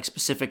fact that like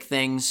specific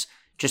things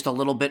just a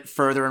little bit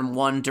further in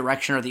one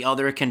direction or the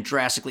other can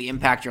drastically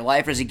impact your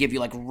life? Or does it give you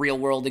like real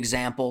world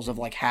examples of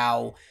like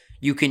how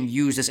you can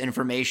use this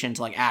information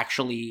to like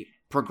actually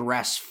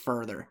progress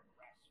further?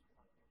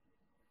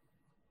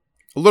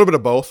 A little bit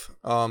of both.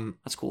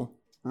 That's cool.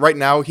 Right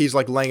now, he's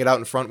like laying it out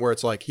in front where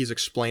it's like he's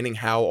explaining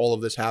how all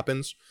of this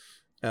happens.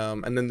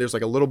 And then there's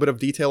like a little bit of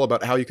detail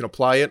about how you can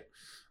apply it.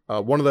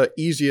 One of the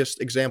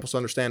easiest examples to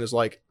understand is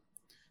like,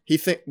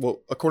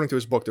 according to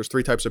his book, there's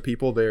 3 types of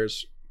people.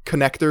 There's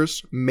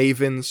connectors,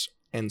 mavens,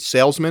 and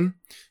salesmen.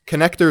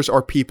 Connectors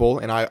are people,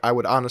 and I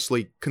would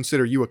honestly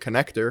consider you a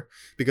connector,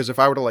 because if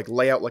I were to like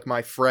lay out like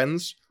my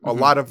friends, a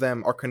lot of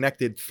them are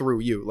connected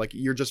through you. Like,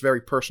 you're just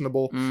very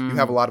personable. You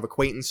have a lot of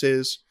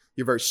acquaintances.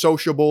 You're very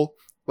sociable.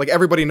 Like,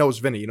 everybody knows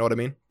Vinny, you know what I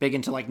mean? Big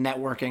into like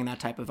networking, that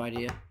type of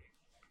idea.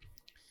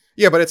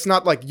 Yeah, but it's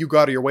not like you go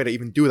out of your way to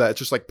even do that. It's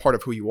just like part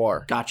of who you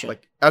are. Gotcha.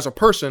 Like, as a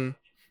person,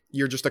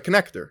 you're just a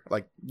connector.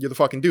 Like, you're the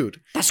fucking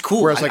dude. That's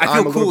cool. Whereas, like, I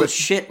I'm feel a cool little as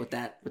shit with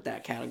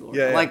that category.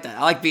 Yeah, I yeah. like that.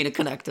 I like being a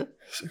connector.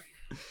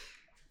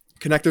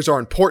 Connectors are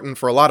important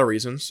for a lot of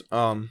reasons.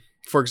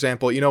 For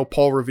example, you know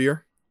Paul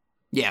Revere?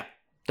 Yeah.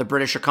 The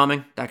British are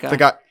coming. That guy. The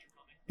guy.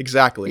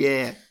 Exactly.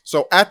 Yeah.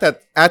 So at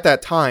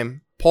that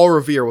time, Paul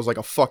Revere was like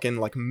a fucking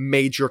like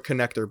major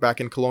connector back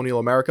in colonial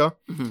America.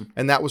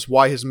 And that was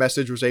why his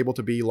message was able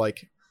to be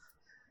like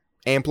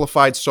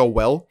amplified so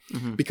well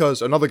Mm-hmm.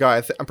 because another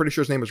guy, I'm pretty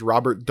sure his name is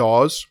Robert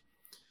Dawes,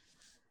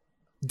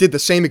 did the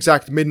same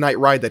exact midnight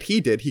ride that he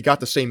did. He got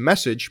the same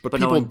message, but But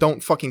no people one-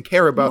 don't fucking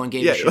care about. one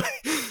gave a shit.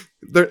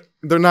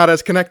 They're not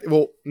as connected.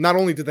 Well, not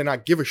only did they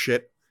not give a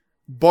shit,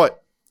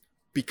 but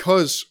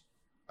because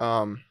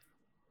Paul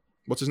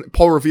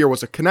Revere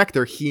was a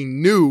connector, he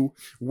knew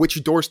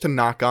which doors to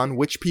knock on,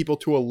 which people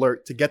to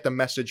alert to get the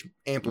message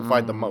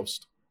amplified the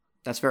most.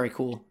 That's very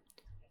cool.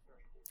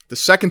 The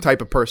second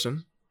type of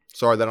person,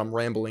 sorry that I'm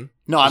rambling.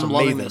 No, is I'm a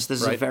loving maven, this.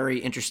 This is a right? very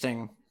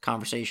interesting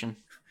conversation.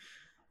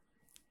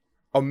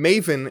 A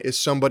maven is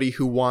somebody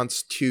who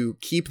wants to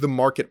keep the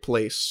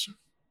marketplace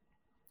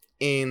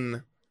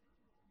in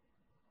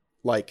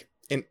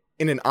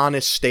an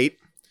honest state.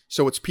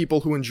 So it's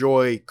people who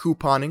enjoy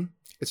couponing.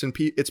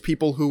 It's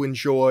people who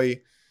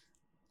enjoy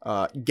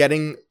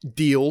getting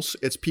deals.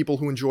 It's people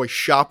who enjoy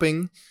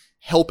shopping,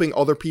 helping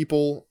other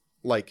people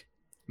like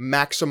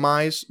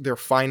maximize their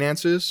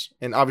finances,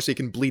 and obviously it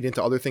can bleed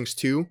into other things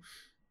too,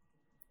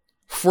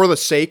 for the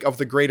sake of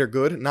the greater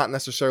good, not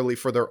necessarily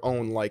for their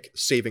own like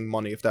saving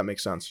money, if that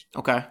makes sense.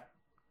 Okay.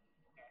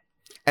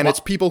 And Well- it's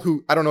people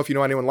who, I don't know if you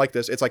know anyone like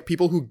this, it's like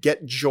people who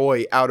get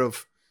joy out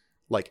of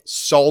like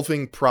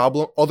solving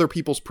other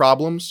people's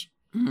problems.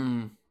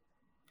 Mm.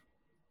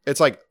 It's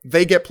like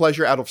they get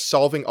pleasure out of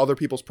solving other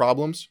people's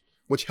problems,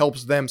 which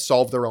helps them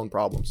solve their own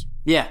problems.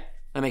 Yeah,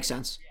 that makes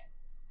sense.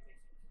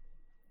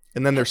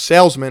 And then there's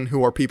salesmen,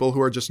 who are people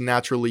who are just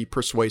naturally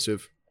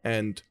persuasive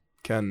and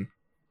can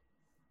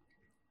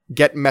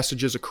get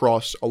messages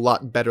across a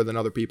lot better than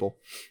other people.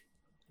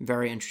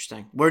 Very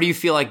interesting. Where do you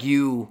feel like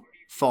you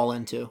fall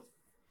into?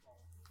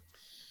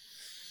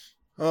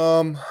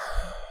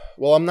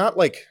 Well, I'm not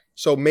like,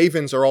 so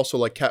mavens are also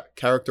like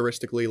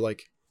characteristically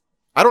like,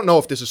 I don't know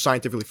if this is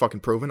scientifically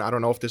fucking proven. I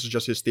don't know if this is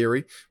just his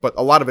theory, but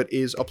a lot of it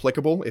is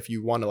applicable if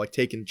you want to like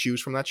take and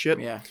choose from that shit.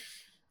 Yeah.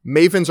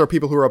 Mavens are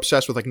people who are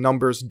obsessed with like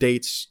numbers,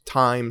 dates,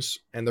 times,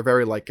 and they're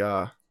very like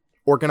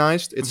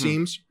organized, it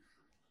seems.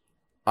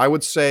 I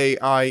would say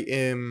I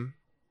am,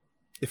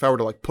 if I were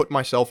to like put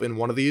myself in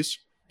one of these,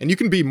 and you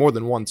can be more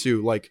than one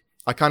too. Like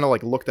I kind of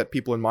like looked at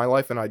people in my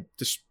life and I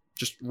just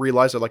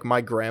realized that like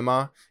my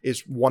grandma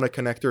is one, a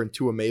connector, and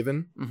two, a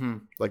maven. Mm-hmm.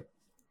 Like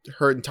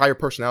her entire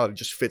personality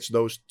just fits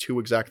those two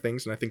exact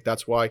things, and I think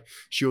that's why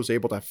she was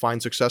able to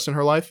find success in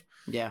her life.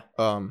 Yeah.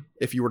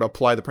 If you were to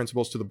apply the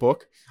principles to the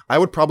book, I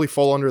would probably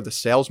fall under the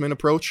salesman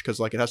approach, because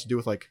like it has to do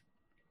with like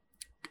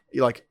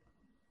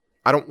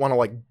I don't want to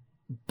like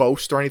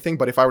boast or anything,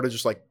 but if I were to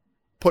just like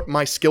put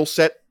my skill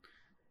set,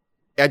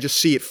 I just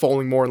see it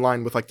falling more in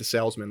line with like the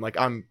salesman. Like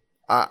I'm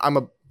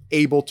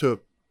able to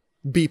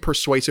be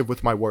persuasive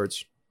with my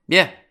words.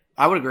 Yeah,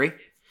 I would agree.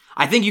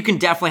 I think you can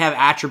definitely have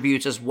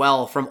attributes as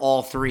well from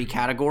all three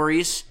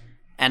categories.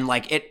 And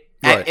like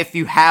Right. if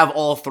you have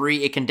all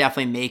three, it can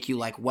definitely make you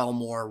like well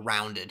more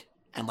rounded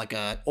and like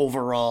a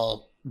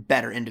overall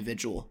better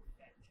individual.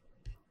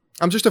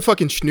 I'm just a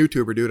fucking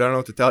schnoottuber, dude. I don't know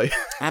what to tell you.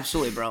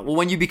 Absolutely, bro. Well,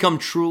 when you become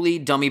truly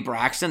Dummy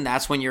Braxton,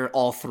 that's when you're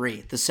all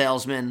three: the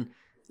salesman,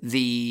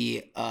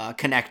 the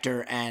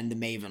connector, and the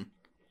maven.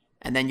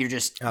 And then you're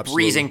just Absolutely.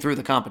 breezing through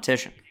the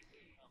competition.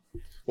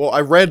 Well, I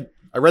read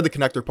the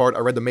connector part. I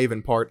read the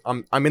maven part.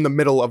 I'm in the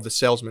middle of the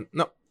salesman.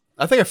 No,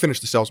 I think I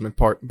finished the salesman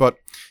part, but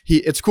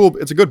it's cool.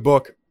 It's a good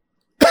book.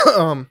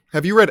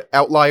 Have you read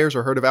Outliers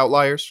or heard of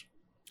Outliers?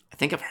 I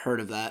think I've heard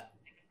of that.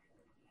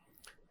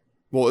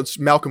 Well, it's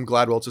Malcolm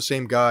Gladwell. It's the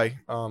same guy.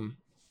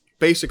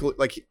 Basically,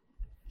 like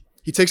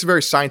he takes a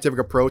very scientific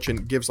approach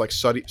and gives like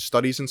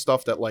studies and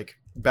stuff that like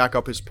back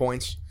up his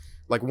points.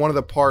 Like one of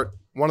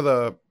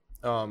the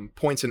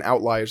points in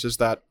Outliers is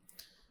that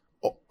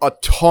a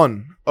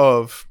ton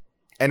of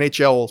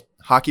NHL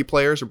hockey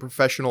players or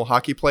professional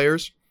hockey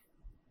players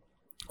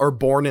are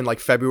born in like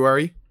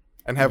February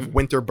and have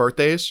winter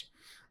birthdays.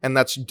 And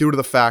that's due to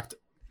the fact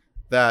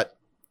that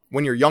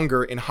when you're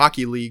younger in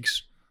hockey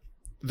leagues,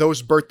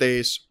 those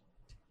birthdays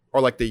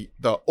are like the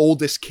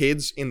oldest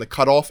kids in the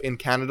cutoff in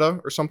Canada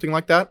or something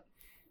like that.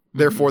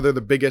 Therefore, they're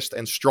the biggest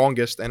and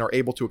strongest and are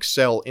able to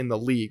excel in the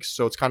leagues.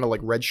 So it's kind of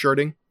like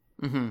redshirting.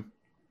 Mm-hmm.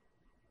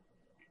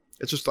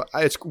 It's just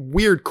it's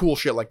weird, cool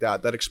shit like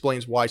that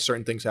explains why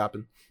certain things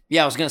happen.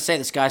 Yeah, I was going to say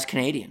this guy's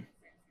Canadian.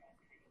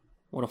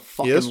 What a is?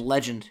 fucking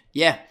legend.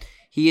 Yeah.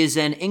 He is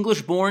an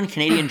English-born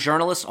Canadian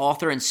journalist,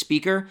 author, and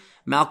speaker.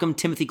 Malcolm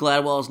Timothy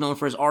Gladwell is known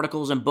for his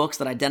articles and books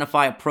that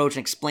identify, approach,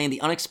 and explain the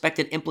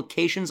unexpected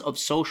implications of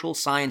social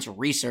science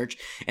research.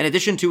 In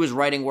addition to his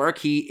writing work,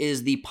 he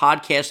is the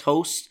podcast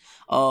host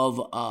of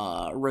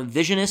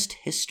Revisionist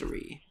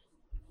History.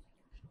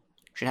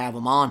 Should have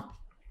him on.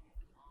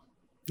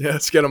 Yeah,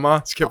 let's get him on.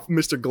 Let's get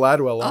Mr.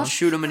 Gladwell I'll on.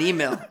 shoot him an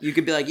email. You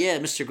could be like, "Yeah,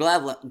 Mr.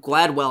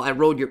 Gladwell,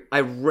 I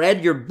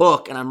read your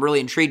book, and I'm really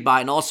intrigued by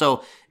it. And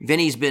also,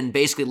 Vinny's been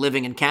basically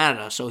living in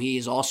Canada, so he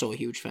is also a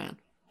huge fan.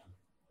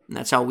 And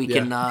that's how we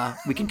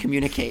can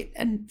communicate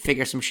and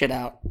figure some shit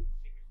out."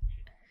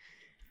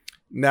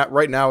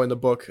 Right now in the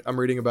book, I'm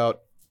reading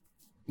about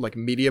like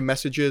media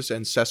messages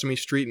and Sesame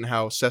Street and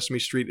how Sesame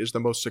Street is the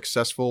most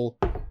successful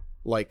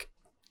like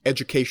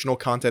educational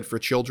content for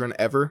children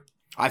ever.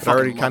 I But I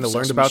already fucking kind of love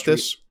learned Sesame about Street.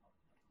 this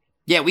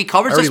Yeah, we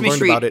covered I already Sesame learned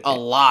Street about it. a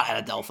lot at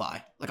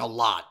Adelphi. Like a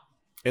lot.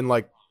 in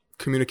like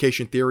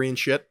communication theory and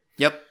shit.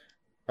 Yep.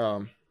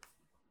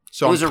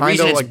 So There's I'm a kind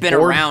reason of it's like been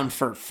bored. around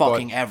for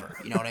fucking ever.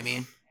 You know what I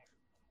mean?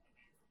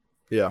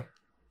 Yeah.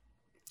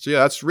 So yeah,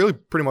 that's really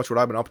pretty much what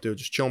I've been up to.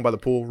 Just chilling by the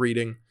pool,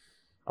 reading.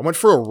 I went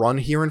for a run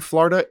here in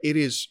Florida.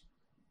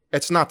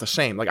 It's not the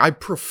same. Like, I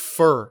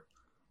prefer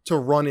to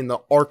run in the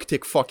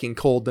Arctic fucking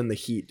cold than the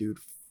heat, dude.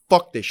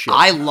 Fuck this shit.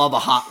 I love a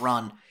hot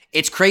run.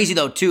 It's crazy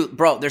though, too,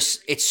 bro.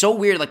 It's so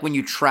weird, like when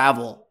you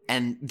travel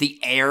and the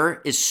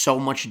air is so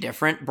much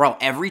different, bro.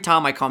 Every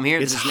time I come here,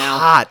 it's this is now,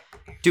 hot.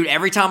 dude.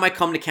 Every time I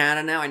come to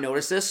Canada now, I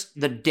notice this.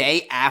 The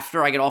day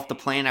after I get off the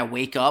plane, I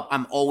wake up,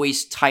 I'm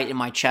always tight in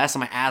my chest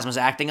and my asthma's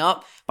acting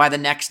up. By the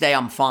next day,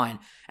 I'm fine.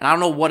 And I don't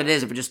know what it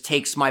is, if it just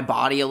takes my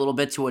body a little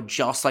bit to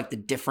adjust like the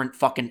different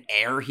fucking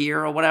air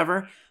here or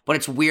whatever. But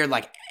it's weird,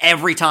 like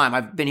every time,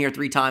 I've been here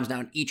 3 times now,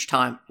 and each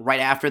time, right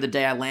after the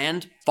day I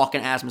land,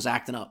 fucking asthma's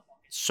acting up.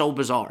 So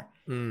bizarre.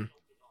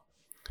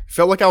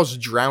 Felt like I was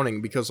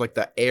drowning because like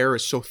the air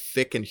is so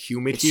thick and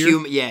humid It's here.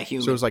 humid. Yeah,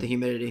 humid. So it's like- the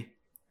humidity.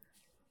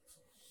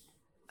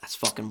 That's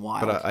fucking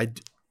wild. But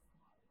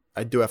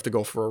I do have to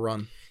go for a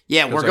run.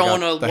 yeah, 'Cause we're I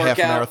going got to the work half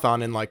out.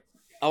 marathon in like 10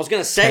 I was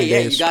gonna say,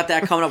 yeah, days. you got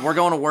that coming up. We're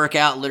going to work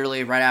out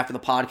literally right after the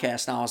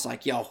podcast. Now I was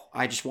like, yo,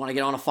 I just want to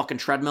get on a fucking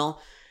treadmill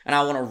and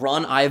I want to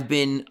run. I've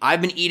been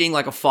eating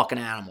like a fucking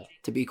animal,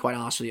 to be quite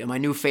honest with you. My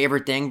new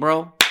favorite thing,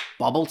 bro,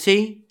 bubble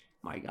tea.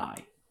 My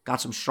guy. Got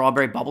some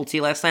strawberry bubble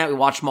tea last night. We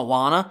watched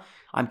Moana.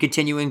 I'm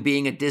continuing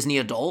being a Disney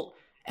adult.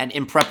 And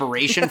in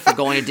preparation for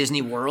going to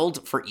Disney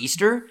World for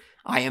Easter,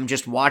 I am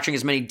just watching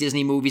as many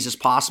Disney movies as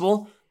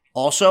possible.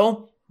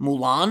 Also,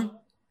 Mulan,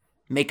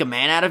 Make a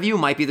Man Out of You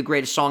might be the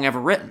greatest song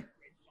ever written.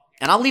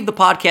 And I'll leave the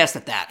podcast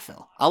at that,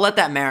 Phil. I'll let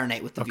that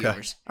marinate with the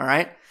viewers. All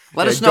right?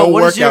 Let Yeah, us know go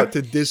what work is your out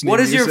to Disney what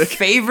is your music.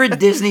 favorite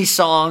Disney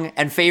song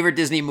and favorite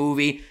Disney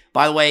movie.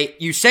 By the way,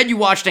 you said you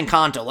watched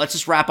Encanto. Let's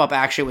just wrap up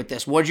actually with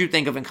this. What did you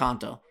think of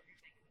Encanto?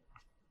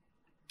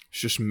 it's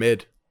just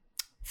mid,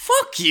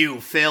 Fuck you,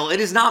 Phil. It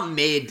is not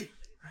mid.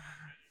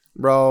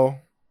 bro.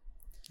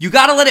 You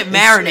gotta let it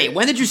marinate.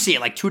 When did you see it?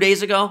 Like 2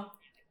 days ago?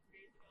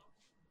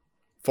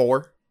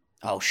 4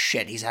 Oh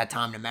shit, he's had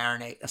time to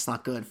marinate. That's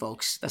not good,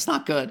 folks. That's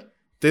not good.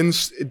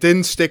 it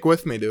didn't stick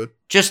with me, dude.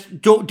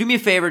 Just do me a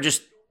favor.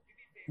 Just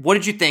what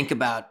did you think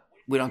about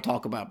We Don't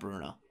Talk About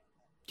Bruno?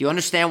 Do you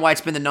understand why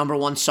it's been the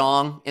 #1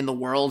 song in the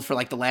world for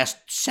like the last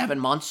 7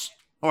 months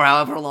or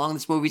however long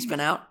this movie's been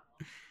out?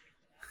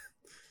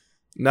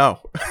 No,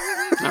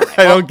 right,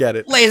 I well, don't get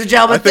it. Ladies and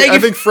gentlemen, I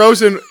think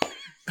Frozen.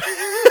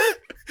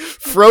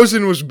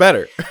 Frozen was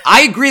better.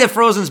 I agree that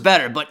Frozen's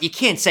better, but you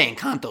can't say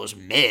Encanto's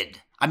mid.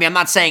 I mean, I'm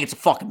not saying it's a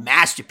fucking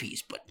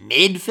masterpiece, but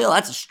mid, Phil,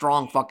 that's a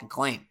strong fucking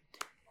claim.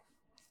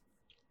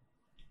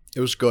 It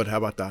was good. How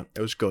about that?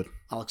 It was good.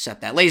 I'll accept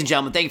that. Ladies and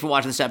gentlemen, thank you for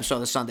watching this episode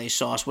of the Sunday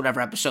Sauce, whatever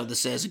episode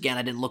this is. Again,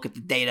 I didn't look at the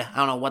data. I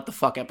don't know what the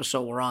fuck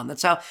episode we're on.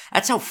 That's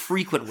how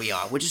frequent we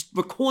are. We're just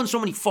recording so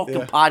many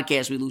fucking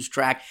podcasts we lose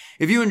track.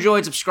 If you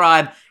enjoyed,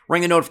 subscribe,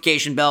 ring the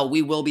notification bell.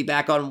 We will be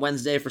back on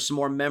Wednesday for some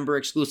more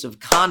member-exclusive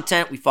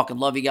content. We fucking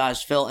love you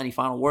guys. Phil, any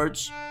final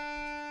words?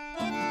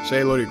 Say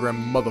hello to your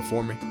grandmother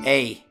for me.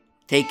 Hey,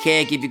 take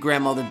care. Give your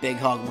grandmother a big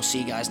hug. We'll see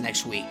you guys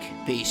next week.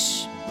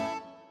 Peace.